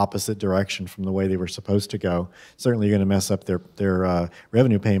go the opposite direction from the way they were supposed to go. Certainly you're going to mess up their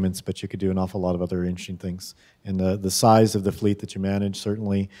revenue payments, but you could do an awful lot of other interesting things. And the size of the fleet that you manage,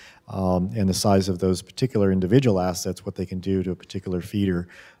 certainly, and the size of those particular individual assets, what they can do to a particular feeder,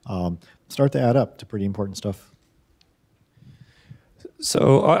 start to add up to pretty important stuff.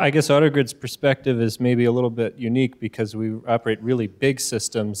 So I guess AutoGrid's perspective is maybe a little bit unique because we operate really big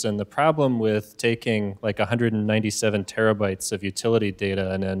systems, and the problem with taking like 197 terabytes of utility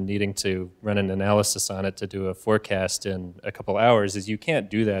data and then needing to run an analysis on it to do a forecast in a couple hours is you can't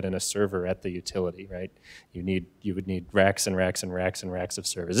do that in a server at the utility, right? You would need racks and racks and racks and racks of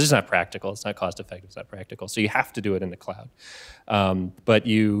servers. This is not practical. It's not cost effective. It's not practical. So you have to do it in the cloud. But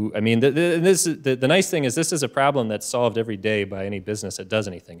the nice thing is this is a problem that's solved every day by any business that does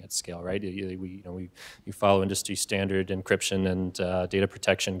anything at scale, right? You follow industry standard encryption and data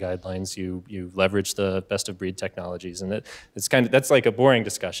protection guidelines. You leverage the best of breed technologies, and that's like a boring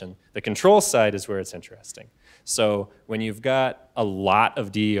discussion. The control side is where it's interesting. So when you've got a lot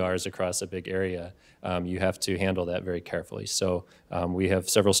of DERs across a big area, you have to handle that very carefully. So we have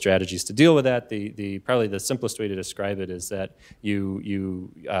several strategies to deal with that. Probably the simplest way to describe it is that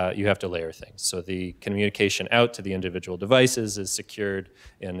you have to layer things. So the communication out to the individual devices is secured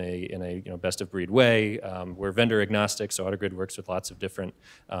in a best of breed way. We're vendor agnostic, so AutoGrid works with lots of different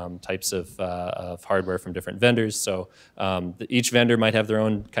types of hardware from different vendors. So each vendor might have their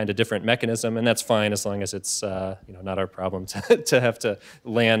own kind of different mechanism, and that's fine as long as it's not our problem to have to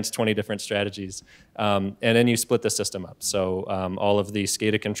land 20 different strategies And then you split the system up. So all of the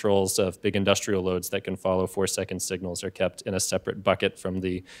SCADA controls of big industrial loads that can follow 4-second signals are kept in a separate bucket from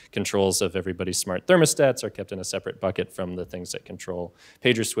the controls of everybody's smart thermostats, are kept in a separate bucket from the things that control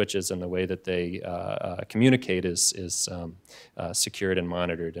pager switches, and the way that they communicate is secured and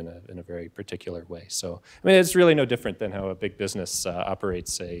monitored in a very particular way. So, I mean, it's really no different than how a big business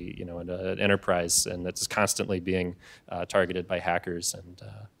operates an enterprise, and that's constantly being targeted by hackers and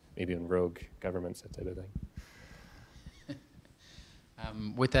maybe in rogue governments, that type of thing.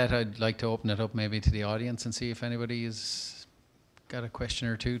 With that, I'd like to open it up maybe to the audience and see if anybody has got a question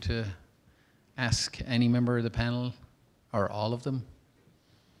or two to ask any member of the panel, or all of them.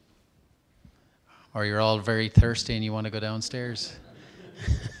 Or you're all very thirsty and you want to go downstairs.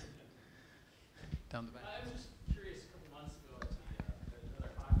 Down the back. I was just curious, a couple months ago at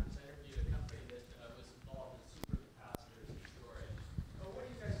another conference, I interviewed a company that was involved in supercapacitors and storage. What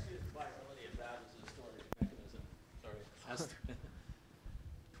do you guys see as the viability of that as a storage mechanism? Sorry.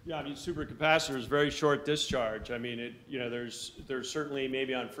 Yeah, I mean, supercapacitor is very short discharge. I mean, there's certainly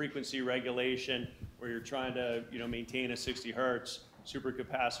maybe on frequency regulation where you're trying to, maintain a 60 hertz,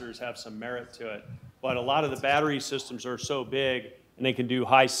 supercapacitors have some merit to it. But a lot of the battery systems are so big and they can do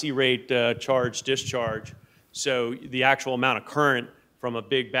high C-rate charge discharge. So the actual amount of current from a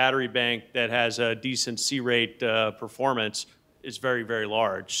big battery bank that has a decent C-rate performance is very, very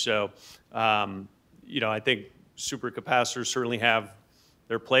large. So, I think supercapacitors certainly have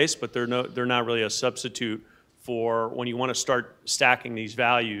their place, but they're not really a substitute for when you want to start stacking these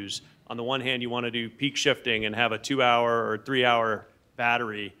values. On the one hand, you want to do peak shifting and have a 2-hour or 3-hour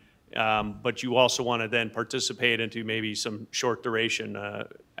battery, but you also want to then participate into maybe some short duration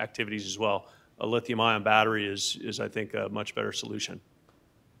activities as well. A lithium-ion battery is I think, a much better solution.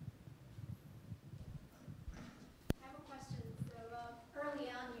 I have a question. So early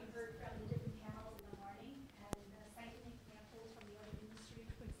on, you heard from the different panels in the morning, and citing examples from the other industry,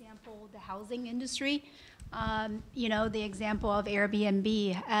 for example, the housing industry. The example of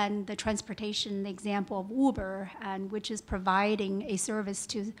Airbnb, and the transportation example of Uber, and which is providing a service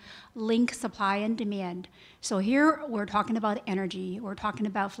to link supply and demand. So here we're talking about energy, we're talking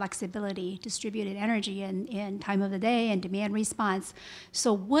about flexibility, distributed energy in time of the day and demand response.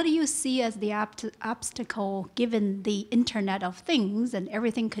 So what do you see as the obstacle given the Internet of Things, and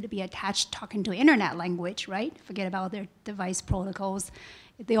everything could be attached talking to internet language, right? Forget about their device protocols.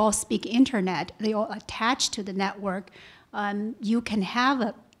 They all speak internet, they all attach to the network. You can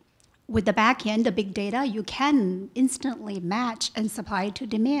have, with the back end, the big data, you can instantly match and supply to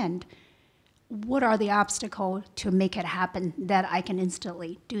demand. What are the obstacles to make it happen that I can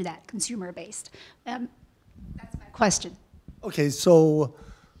instantly do that, consumer-based? That's my question. Okay, so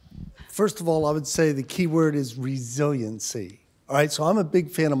first of all, I would say the key word is resiliency. All right, so I'm a big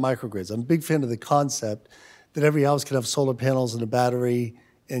fan of microgrids. I'm a big fan of the concept that every house can have solar panels and a battery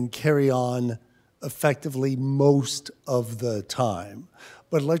and carry on effectively most of the time.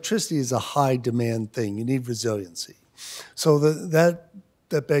 But electricity is a high demand thing. You need resiliency. So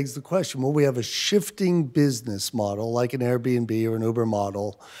that begs the question, will we have a shifting business model like an Airbnb or an Uber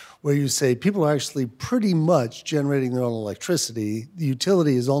model where you say people are actually pretty much generating their own electricity. The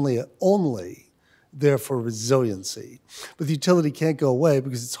utility is only there for resiliency. But the utility can't go away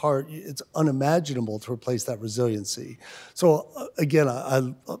because it's hard, it's unimaginable to replace that resiliency. So again,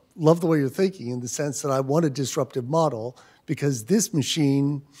 I love the way you're thinking in the sense that I want a disruptive model, because this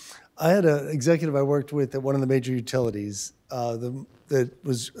machine, I had an executive I worked with at one of the major utilities that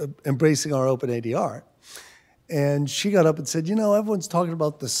was embracing our open ADR. And she got up and said, everyone's talking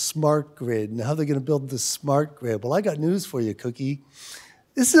about the smart grid and how they're going to build the smart grid. Well, I got news for you, Cookie.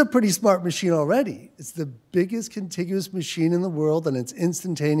 This is a pretty smart machine already. It's the biggest contiguous machine in the world, and it's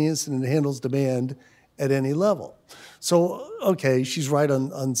instantaneous, and it handles demand at any level. So, okay, she's right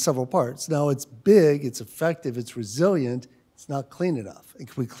on several parts. Now, it's big, it's effective, it's resilient, it's not clean enough. And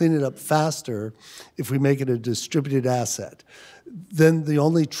can we clean it up faster if we make it a distributed asset? Then the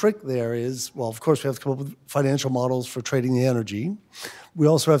only trick there is, well, of course, we have to come up with financial models for trading the energy. We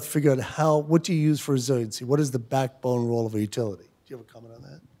also have to figure out what do you use for resiliency? What is the backbone role of a utility? Do you have a comment on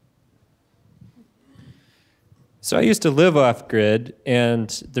that? So I used to live off-grid, and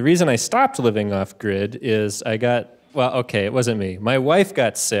the reason I stopped living off-grid is it wasn't me. My wife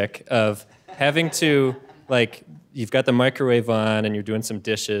got sick of having to, you've got the microwave on and you're doing some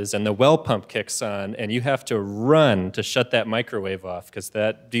dishes and the well pump kicks on and you have to run to shut that microwave off because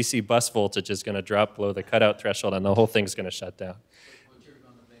that DC bus voltage is going to drop below the cutout threshold and the whole thing's going to shut down.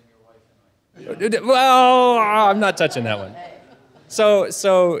 Well, I'm not touching that one.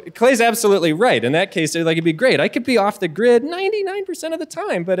 So Clay's absolutely right. In that case, it'd be great. I could be off the grid 99% of the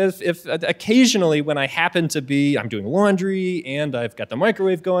time, but if occasionally when I happen to be, I'm doing laundry and I've got the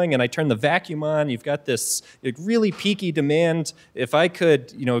microwave going and I turn the vacuum on, you've got this really peaky demand. If I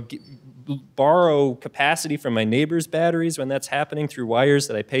could, borrow capacity from my neighbor's batteries when that's happening through wires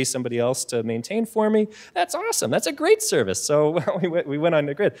that I pay somebody else to maintain for me, that's awesome. That's a great service. So we went on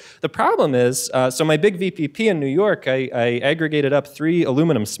the grid. The problem is, so my big VPP in New York, I aggregated up 3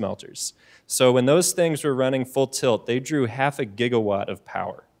 aluminum smelters. So when those things were running full tilt, they drew 0.5 gigawatt of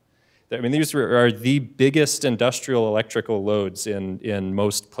power. I mean, these are the biggest industrial electrical loads in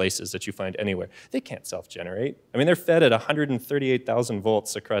most places that you find anywhere. They can't self-generate. I mean, they're fed at 138,000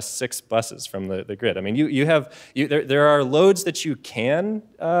 volts across 6 buses from the grid. I mean, there are loads that you can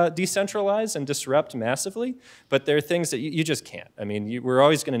decentralize and disrupt massively, but there are things that you just can't. I mean, we're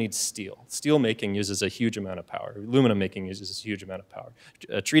always going to need steel. Steel making uses a huge amount of power. Aluminum making uses a huge amount of power.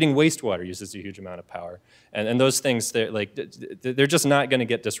 Treating wastewater uses a huge amount of power. And those things, they're just not going to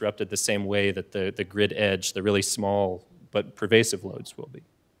get disrupted the same way that the grid edge, the really small but pervasive loads will be.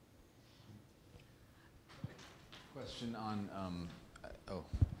 Question on,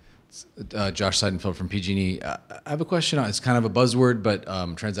 Josh Seidenfeld from PG&E. I have a question on, it's kind of a buzzword, but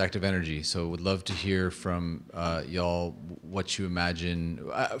transactive energy. So would love to hear from y'all what you imagine.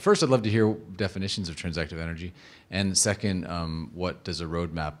 First, I'd love to hear definitions of transactive energy. And second, what does a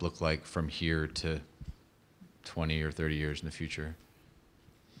roadmap look like from here to 20 or 30 years in the future?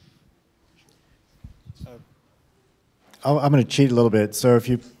 I'm going to cheat a little bit. So if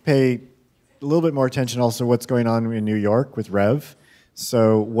you pay a little bit more attention also what's going on in New York with REV.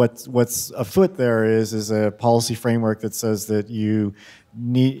 So what's afoot there is a policy framework that says that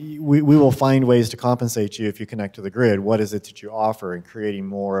we will find ways to compensate you if you connect to the grid. What is it that you offer, and creating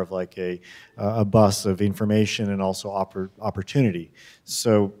more of like a bus of information and also opportunity.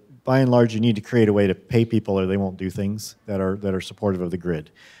 So by and large, you need to create a way to pay people or they won't do things that are supportive of the grid.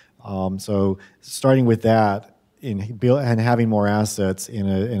 So starting with that and having more assets in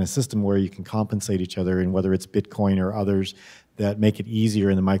a system where you can compensate each other, and whether it's Bitcoin or others that make it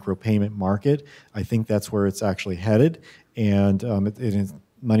easier in the micropayment market, I think that's where it's actually headed, and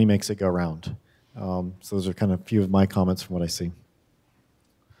money makes it go round. So those are kind of a few of my comments from what I see.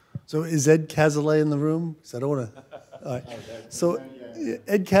 So is Ed Cazalet in the room? Because I don't want to. All right. So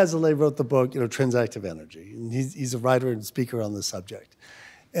Ed Cazalet wrote the book, Transactive Energy, and he's a writer and speaker on the subject.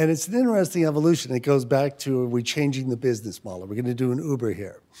 And it's an interesting evolution. It goes back to, are we changing the business model? We're going to do an Uber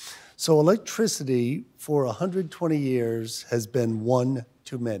here. So electricity for 120 years has been one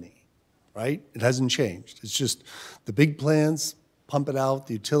too many, right? It hasn't changed. It's just the big plants pump it out,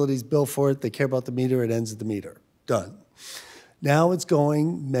 the utilities bill for it, they care about the meter, it ends at the meter. Done. Now it's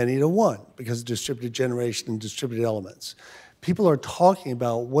going many to one because of distributed generation and distributed elements. People are talking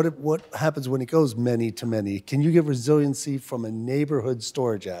about what happens when it goes many to many. Can you get resiliency from a neighborhood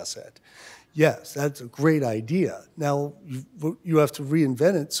storage asset? Yes, that's a great idea. Now, you have to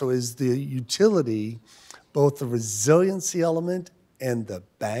reinvent it. So is the utility both the resiliency element and the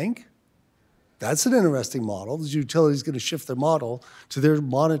bank? That's an interesting model. The utility is going to shift their model to their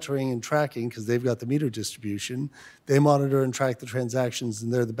monitoring and tracking because they've got the meter distribution. They monitor and track the transactions,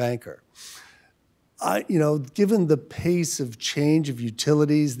 and they're the banker. Given the pace of change of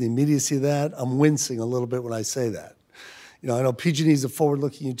utilities, the immediacy of that, I'm wincing a little bit when I say that. I know PG&E is a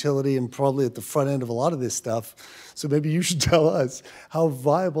forward-looking utility and probably at the front end of a lot of this stuff. So maybe you should tell us, how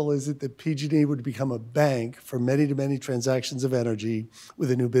viable is it that PG&E would become a bank for many-to-many transactions of energy with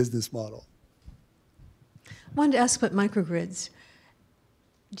a new business model? I wanted to ask about microgrids.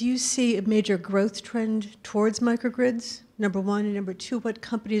 Do you see a major growth trend towards microgrids, number one? And number two, what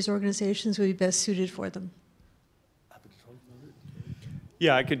companies, organizations would be best suited for them?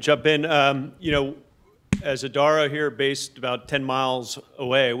 Yeah, I could jump in. As Adara here, based about 10 miles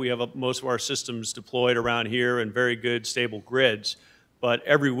away, we have most of our systems deployed around here and very good, stable grids. But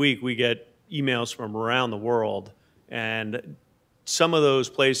every week we get emails from around the world, and some of those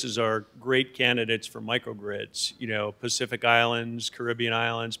places are great candidates for microgrids. Pacific Islands, Caribbean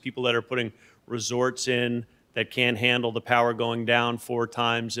islands, people that are putting resorts in that can't handle the power going down 4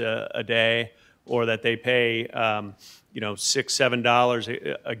 times a day, or that they pay $6,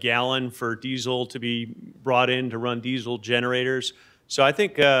 $7 a gallon for diesel to be brought in to run diesel generators. So I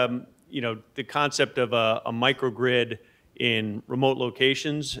think the concept of a microgrid in remote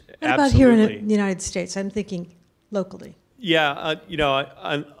locations. What about here in the United States? I'm thinking locally. Yeah,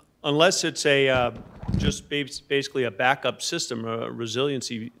 unless it's just basically a backup system, a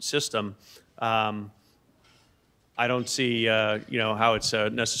resiliency system, I don't see how it's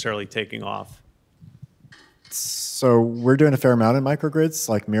necessarily taking off. So we're doing a fair amount in microgrids,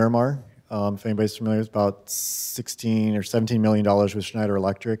 like Miramar. If anybody's familiar, it's about $16 or $17 million with Schneider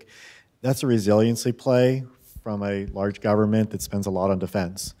Electric. That's a resiliency play from a large government that spends a lot on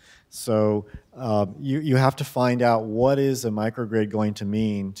defense. So you have to find out what is a microgrid going to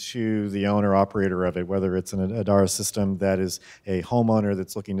mean to the owner operator of it, whether it's an Adara system that is a homeowner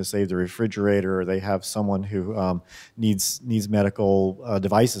that's looking to save the refrigerator, or they have someone who needs medical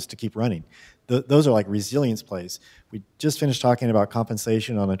devices to keep running. Those are like resilience plays. We just finished talking about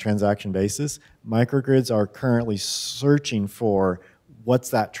compensation on a transaction basis. Microgrids are currently searching for what's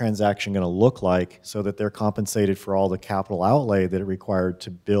that transaction going to look like so that they're compensated for all the capital outlay that it required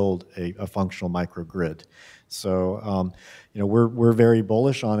to build a functional microgrid. So, we're very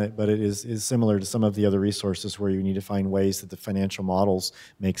bullish on it, but it is similar to some of the other resources where you need to find ways that the financial models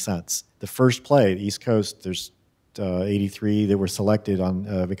make sense. The first play, the East Coast, there's 83 that were selected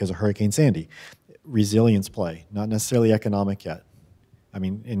on because of Hurricane Sandy. Resilience play, not necessarily economic yet. I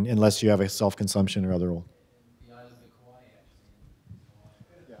mean, unless you have a self-consumption or other role. Yeah,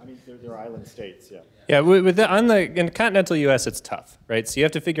 I mean, they're island states, yeah. Yeah, in continental U.S., it's tough, right? So you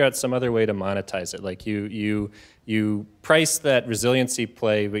have to figure out some other way to monetize it. Like you price that resiliency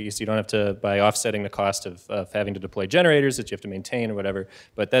play, but you don't have to, by offsetting the cost of having to deploy generators that you have to maintain or whatever.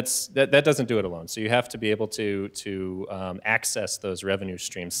 But that doesn't do it alone. So you have to be able to access those revenue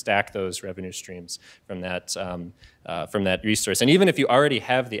streams, stack those revenue streams from that resource. And even if you already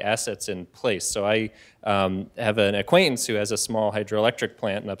have the assets in place, so I have an acquaintance who has a small hydroelectric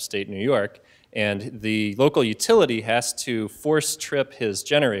plant in upstate New York, and the local utility has to force trip his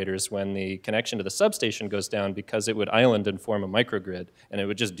generators when the connection to the substation goes down because it would island and form a microgrid, and it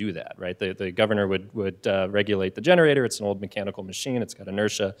would just do that, right? The governor would regulate the generator. It's an old mechanical machine. It's got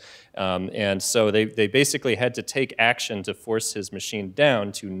inertia. And so they basically had to take action to force his machine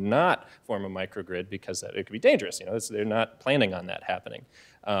down to not form a microgrid because it could be dangerous. They're not planning on that happening.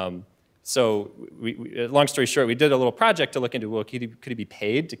 So long story short, we did a little project to look into, well, could he be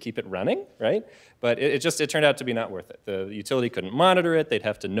paid to keep it running, right? But it turned out to be not worth it. The utility couldn't monitor it. They'd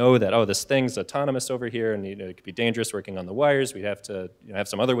have to know that, oh, this thing's autonomous over here, and it could be dangerous working on the wires. We'd have to have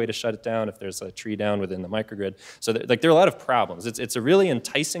some other way to shut it down if there's a tree down within the microgrid. So there are a lot of problems. It's a really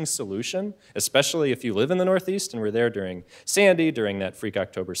enticing solution, especially if you live in the Northeast and were there during Sandy, during that freak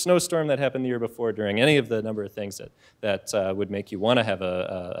October snowstorm that happened the year before, during any of the number of things that would make you want to have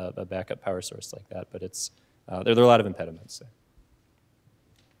a backup power source like that. But there are a lot of impediments there.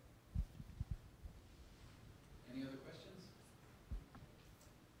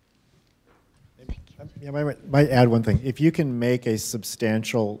 Yeah, I might add one thing. If you can make a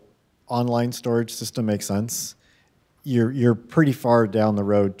substantial online storage system make sense, you're pretty far down the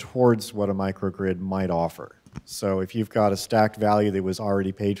road towards what a microgrid might offer. So if you've got a stacked value that was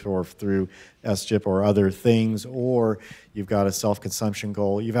already paid for through SGIP or other things, or you've got a self-consumption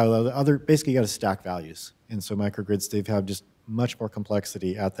goal, you've got basically you got to stack values. And so microgrids, they have just much more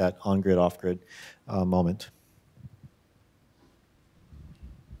complexity at that on-grid, off-grid moment.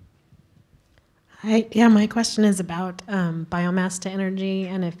 Yeah, my question is about biomass to energy,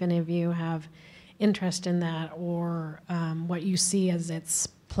 and if any of you have interest in that, or what you see as its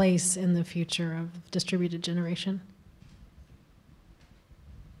place in the future of distributed generation.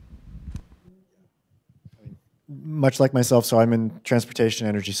 Much like myself, so I'm in transportation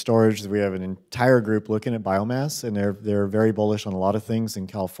energy storage. We have an entire group looking at biomass, and they're very bullish on a lot of things. In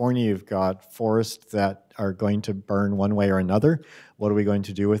California, you've got forests that are going to burn one way or another. What are we going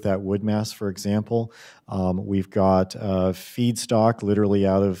to do with that wood mass, for example? We've got feedstock literally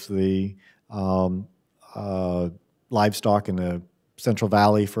out of the livestock in the Central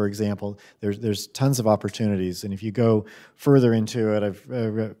Valley, for example. There's tons of opportunities, and if you go further into it,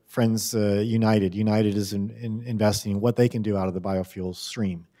 I've friends United is investing in what they can do out of the biofuel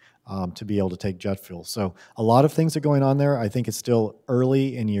stream to be able to take jet fuel. So a lot of things are going on there. I think it's still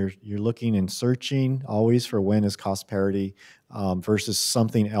early, and you're looking and searching always for when is cost parity versus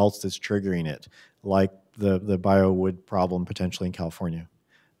something else that's triggering it, like the biowood problem potentially in California.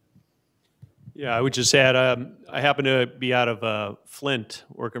 Yeah, I would just add, I happen to be out of Flint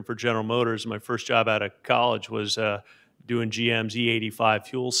working for General Motors. My first job out of college was doing GM's E85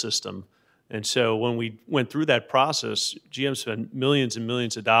 fuel system. And so when we went through that process, GM spent millions and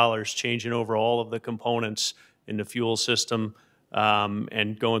millions of dollars changing over all of the components in the fuel system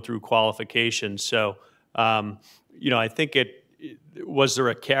and going through qualifications. So, I think was there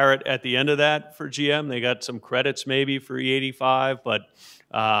a carrot at the end of that for GM? They got some credits maybe for E85, but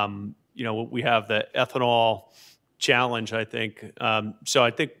we have the ethanol challenge, I think. So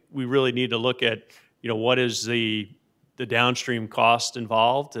I think we really need to look at, what is the downstream cost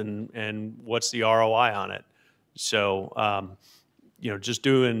involved and what's the ROI on it. So, just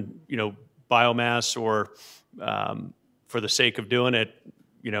doing, biomass or for the sake of doing it,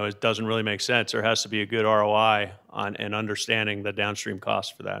 it doesn't really make sense. There has to be a good ROI on and understanding the downstream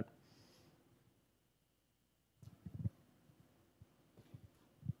costs for that.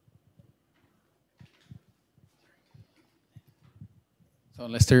 So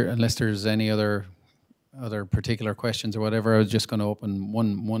unless there's any other particular questions or whatever, I was just going to open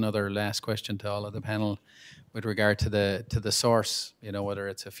one other last question to all of the panel with regard to the source. Whether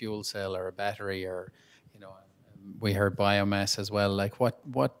it's a fuel cell or a battery, or we heard biomass as well. Like what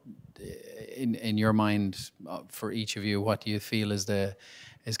in your mind, for each of you, what do you feel is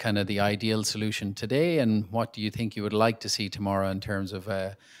kind of the ideal solution today, and what do you think you would like to see tomorrow in terms of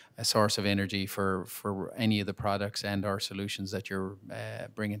a source of energy for any of the products and or solutions that you're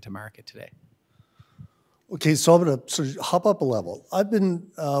bringing to market today? Okay, so I'm going to sort of hop up a level. I've been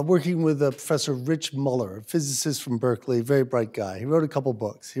working with Professor Rich Muller, a physicist from Berkeley, very bright guy. He wrote a couple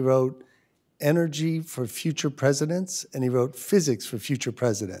books. He wrote Energy for Future Presidents, and he wrote Physics for Future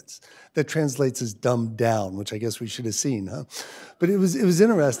Presidents. That translates as dumbed down, which I guess we should have seen, huh? But it was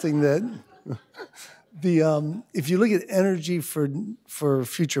interesting that if you look at energy for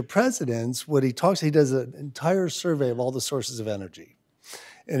future presidents, he does an entire survey of all the sources of energy.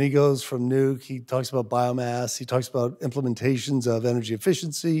 And he goes from nuke, he talks about biomass, he talks about implementations of energy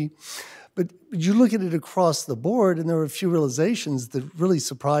efficiency. But you look at it across the board, and there were a few realizations that really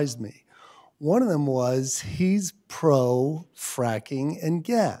surprised me. One of them was he's pro fracking and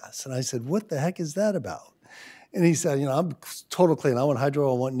gas. And I said, what the heck is that about? And he said, I'm total clean. I want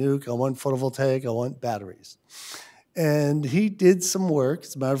hydro, I want nuke, I want photovoltaic, I want batteries. And he did some work.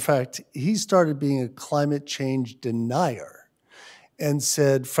 As a matter of fact, he started being a climate change denier and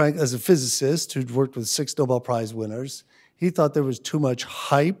said, Frank, as a physicist who'd worked with 6 Nobel Prize winners, he thought there was too much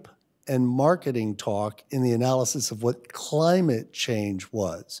hype and marketing talk in the analysis of what climate change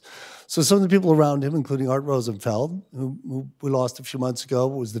was. So some of the people around him, including Art Rosenfeld, who we lost a few months ago,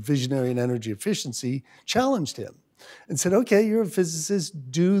 was the visionary in energy efficiency, challenged him and said, okay, you're a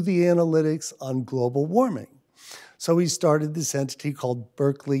physicist, do the analytics on global warming. So he started this entity called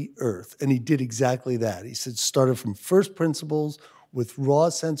Berkeley Earth, and he did exactly that. He said, started from first principles with raw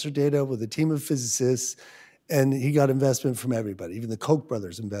sensor data with a team of physicists, and he got investment from everybody. Even the Koch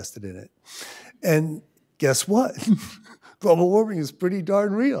brothers invested in it. And guess what? Global warming is pretty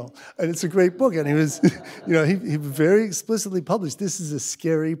darn real. And it's a great book. And he was, he very explicitly published, this is a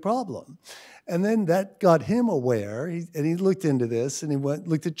scary problem. And then that got him aware, and he looked into this, and he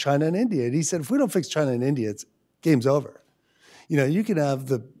looked at China and India. And he said, if we don't fix China and India, it's game's over. You can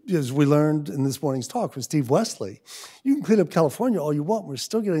have as we learned in this morning's talk with Steve Wesley, you can clean up California all you want. We're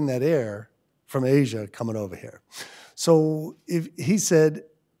still getting that air from Asia coming over here. So he said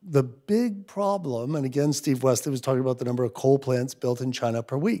the big problem, and again, Steve Wesley was talking about the number of coal plants built in China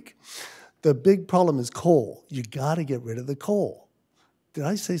per week. The big problem is coal. You got to get rid of the coal. Did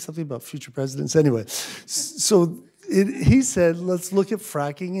I say something about future presidents? Anyway, so he said, let's look at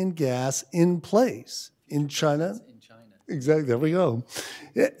fracking and gas in place in China. Exactly, there we go.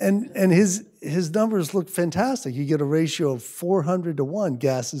 And his numbers look fantastic. You get a ratio of 400 to 1.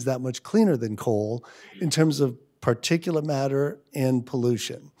 Gas is that much cleaner than coal in terms of particulate matter and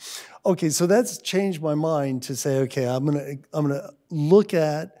pollution. Okay, so that's changed my mind to say, okay, I'm gonna look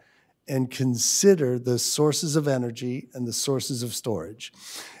at and consider the sources of energy and the sources of storage.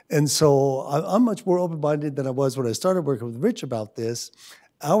 And so I'm much more open-minded than I was when I started working with Rich about this.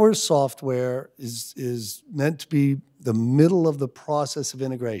 Our software is meant to be the middle of the process of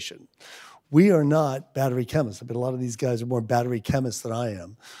integration. We are not battery chemists. I bet a lot of these guys are more battery chemists than I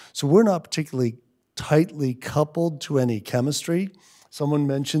am. So we're not particularly tightly coupled to any chemistry. Someone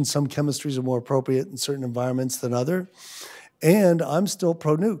mentioned some chemistries are more appropriate in certain environments than other. And I'm still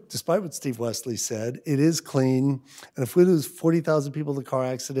pro-nuke, despite what Steve Wesley said. It is clean. And if we lose 40,000 people to car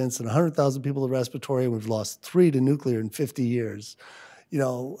accidents and 100,000 people to respiratory, and we've lost 3 to nuclear in 50 years,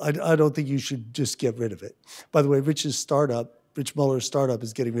 I don't think you should just get rid of it. By the way, Rich Muller's startup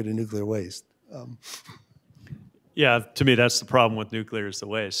is getting rid of nuclear waste. Yeah, to me, that's the problem with nuclear is the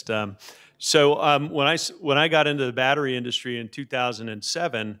waste. When I got into the battery industry in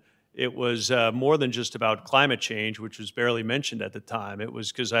 2007, it was more than just about climate change, which was barely mentioned at the time. It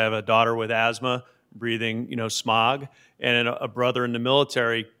was because I have a daughter with asthma, breathing, smog, and a brother in the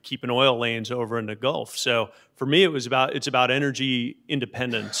military keeping oil lanes over in the Gulf. So for me, it's about energy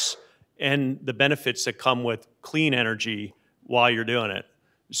independence and the benefits that come with clean energy while you're doing it.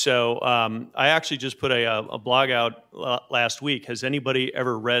 So I actually just put a blog out last week. Has anybody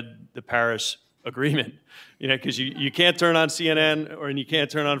ever read the Paris agreement, you know, because you can't turn on CNN and you can't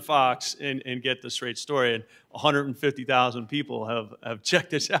turn on Fox and get the straight story. And 150,000 people have checked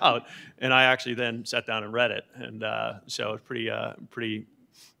this out, and I actually then sat down and read it, and so it's pretty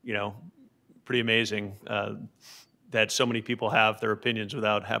amazing that so many people have their opinions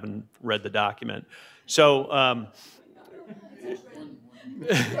without having read the document. So.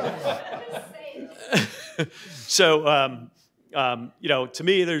 So, you know, to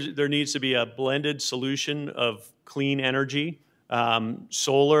me, there needs to be a blended solution of clean energy.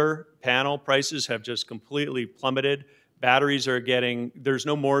 Solar panel prices have just completely plummeted. Batteries are there's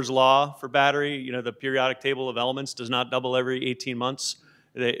no Moore's law for battery. You know, the periodic table of elements does not double every 18 months.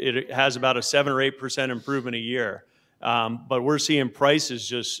 It has about a 7 or 8% improvement a year. But we're seeing prices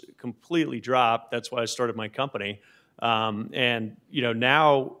just completely drop. That's why I started my company. And you know,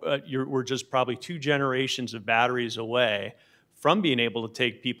 now we're just probably 2 generations of batteries away from being able to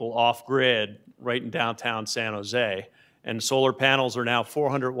take people off grid right in downtown San Jose. And solar panels are now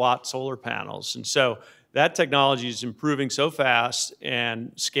 400-watt solar panels. And so that technology is improving so fast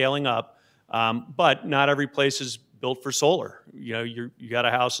and scaling up, but not every place is built for solar. You know, you got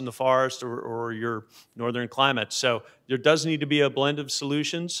a house in the forest or your northern climate. So there does need to be a blend of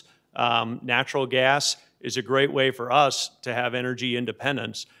solutions. Natural gas is a great way for us to have energy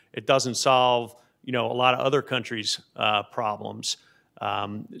independence. It doesn't solve, you know, a lot of other countries' problems.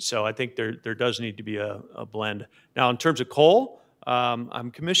 So I think there does need to be a blend. Now, in terms of coal,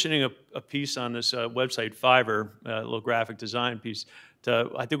 I'm commissioning a piece on this website, Fiverr, a little graphic design piece.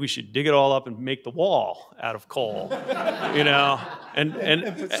 I think we should dig it all up and make the wall out of coal, you know,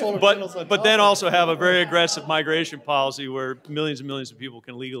 but then also have a very aggressive migration policy where millions and millions of people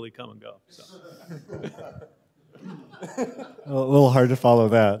can legally come and go. So. A little hard to follow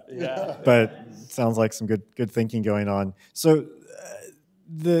that, yeah. But it sounds like some good thinking going on. So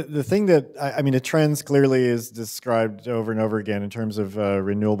the thing that, I mean, the trends clearly is described over and over again in terms of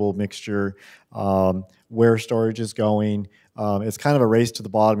renewable mixture, where storage is going. It's kind of a race to the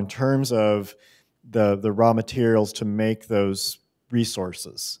bottom in terms of the raw materials to make those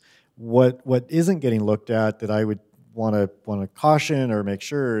resources. What isn't getting looked at that I would want to caution or make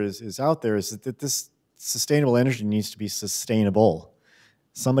sure is out there is that this sustainable energy needs to be sustainable.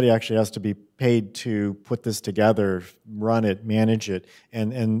 Somebody actually has to be paid to put this together, run it, manage it,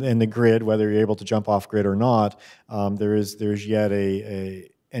 and the grid, whether you're able to jump off grid or not, there's yet an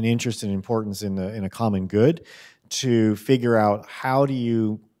interest and importance in a common good to figure out how do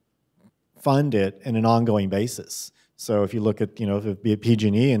you fund it in an ongoing basis. So if you look at, you know, if it be at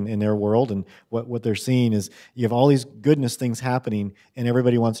PG&E in their world, and what they're seeing is you have all these goodness things happening, and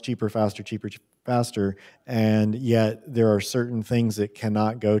everybody wants cheaper, faster, and yet there are certain things that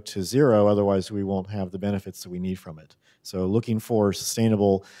cannot go to zero, otherwise we won't have the benefits that we need from it. So looking for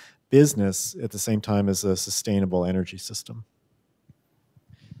sustainable business at the same time as a sustainable energy system.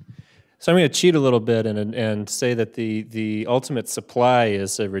 So I'm going to cheat a little bit and say that the ultimate supply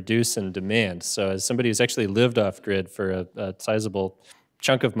is a reduce in demand. So as somebody who's actually lived off grid for a sizable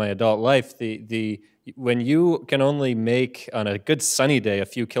chunk of my adult life, when you can only make on a good sunny day a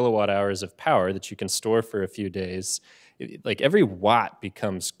few kilowatt hours of power that you can store for a few days, like every watt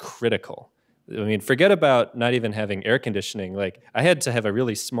becomes critical. I mean, forget about not even having air conditioning. Like I had to have a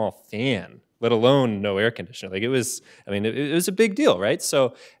really small fan, let alone no air conditioner. Like it was a big deal, right?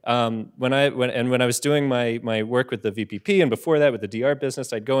 So when I was doing my work with the VPP and before that with the DR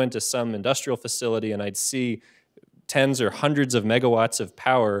business, I'd go into some industrial facility and I'd see tens or hundreds of megawatts of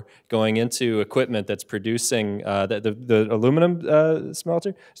power going into equipment that's producing the aluminum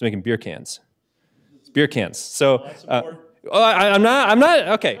smelter is making beer cans. It's beer cans. So. I'm not.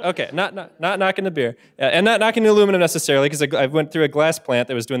 Okay. Not knocking the beer, and not knocking the aluminum necessarily, because I went through a glass plant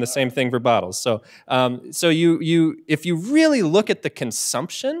that was doing the same thing for bottles. So, if you really look at the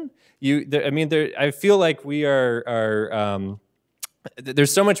consumption, I feel like we are.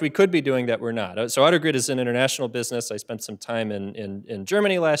 There's so much we could be doing that we're not. So AutoGrid is an international business. I spent some time in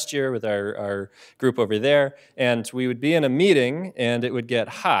Germany last year with our group over there, and we would be in a meeting, and it would get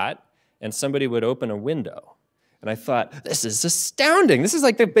hot, and somebody would open a window. And I thought, this is astounding. This is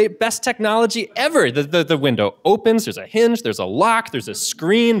like the best technology ever. The window opens, there's a hinge, there's a lock, there's a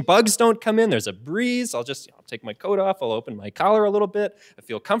screen, bugs don't come in, there's a breeze. I'll just take my coat off, I'll open my collar a little bit, I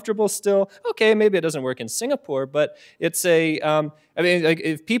feel comfortable still. Okay, maybe it doesn't work in Singapore, but it's a, I mean, like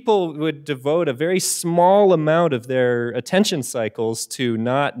if people would devote a very small amount of their attention cycles to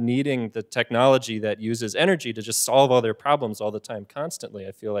not needing the technology that uses energy to just solve all their problems all the time constantly,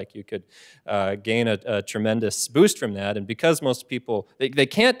 I feel like you could gain a tremendous boost from that. And because most people, they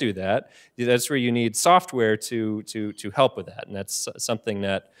can't do that, that's where you need software to help with that. And that's something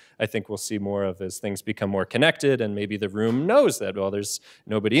that I think we'll see more of as things become more connected, and maybe the room knows that, well, there's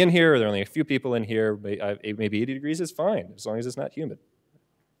nobody in here, or there are only a few people in here, maybe 80 degrees is fine, as long as it's not humid.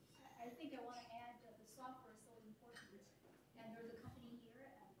 I think I want to add that the software is so important, and there's a company here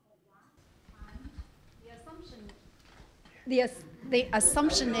called the assumption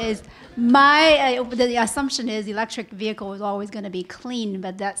is the assumption is electric vehicle is always going to be clean,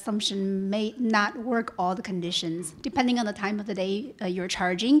 but that assumption may not work all the conditions. Depending on the time of the day you're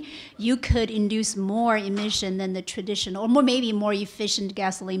charging, you could induce more emission than the traditional, or maybe more efficient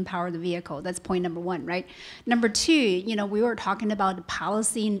gasoline-powered vehicle. That's point number one, right? Number two, you know, we were talking about the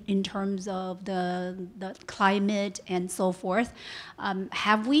policy in terms of the climate and so forth.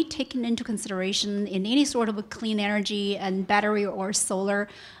 Have we taken into consideration in any sort of a clean energy and battery or solar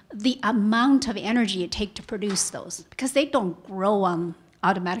the amount of energy it takes to produce those? Because they don't grow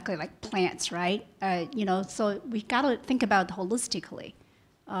automatically like plants, right? You know, so we got to think about it holistically,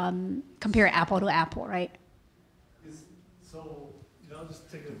 compare apple to apple, right? So, you know, I'll just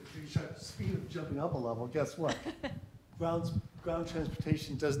take a few shots. Speaking of jumping up a level, guess what? Ground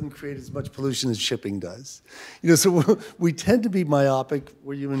transportation doesn't create as much pollution as shipping does. You know, so we tend to be myopic.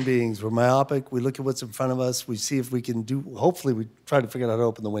 We're human beings. We're myopic. We look at what's in front of us. We see if we can do, hopefully we try to figure out how to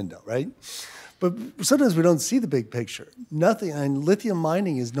open the window, right? But sometimes we don't see the big picture. Nothing, and lithium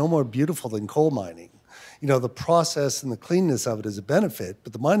mining is no more beautiful than coal mining. You know, the process and the cleanness of it is a benefit,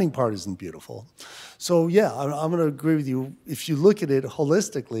 but the mining part isn't beautiful. So yeah, I'm going to agree with you. If you look at it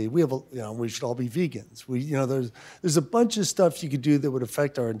holistically, we have, we should all be vegans. There's a bunch of stuff you could do that would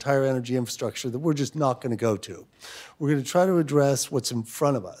affect our entire energy infrastructure that we're just not going to go to. We're going to try to address what's in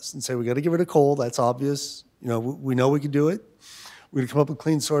front of us and say we got to get rid of coal. That's obvious. You know, we know we can do it. We're going to come up with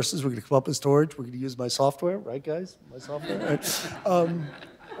clean sources. We're going to come up with storage. We're going to use my software, right, guys? My software.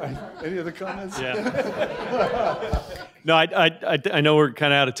 Right. Any other comments? Yeah. No, I know we're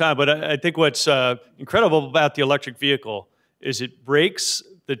kind of out of time, but I think what's incredible about the electric vehicle is it breaks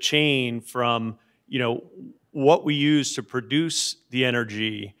the chain from, you know, what we use to produce the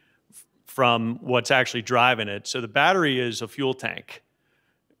energy from what's actually driving it. So the battery is a fuel tank,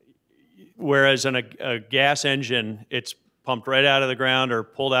 whereas in a gas engine, it's pumped right out of the ground or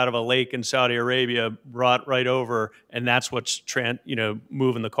pulled out of a lake in Saudi Arabia, brought right over, and that's what's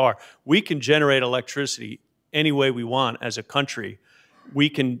moving the car. We can generate electricity any way we want as a country. We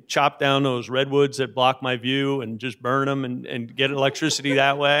can chop down those redwoods that block my view and just burn them and get electricity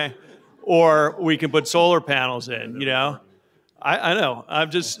that way, or we can put solar panels in. You know, I know. I'm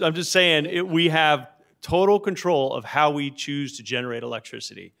just saying we have total control of how we choose to generate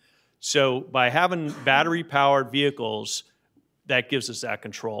electricity. So by having battery-powered vehicles, that gives us that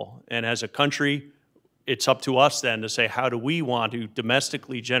control. And as a country, it's up to us then to say, how do we want to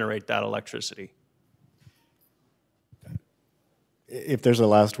domestically generate that electricity? If there's a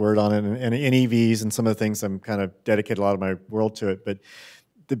last word on it, and EVs and some of the things, I'm kind of dedicated a lot of my world to it, but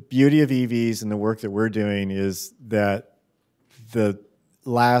the beauty of EVs and the work that we're doing is that the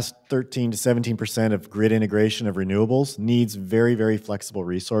last 13 to 17% of grid integration of renewables needs very, very flexible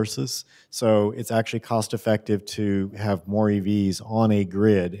resources. So it's actually cost effective to have more EVs on a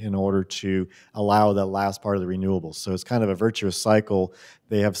grid in order to allow that last part of the renewables. So it's kind of a virtuous cycle.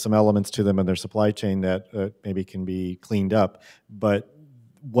 They have some elements to them in their supply chain that maybe can be cleaned up, but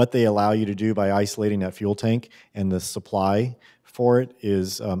what they allow you to do by isolating that fuel tank and the supply for it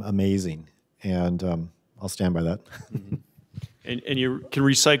is amazing. And I'll stand by that. Mm-hmm. And you can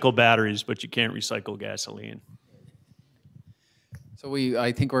recycle batteries, but you can't recycle gasoline. So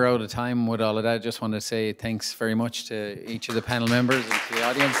I think we're out of time with all of that. I just want to say thanks very much to each of the panel members and to the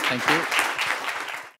audience. Thank you.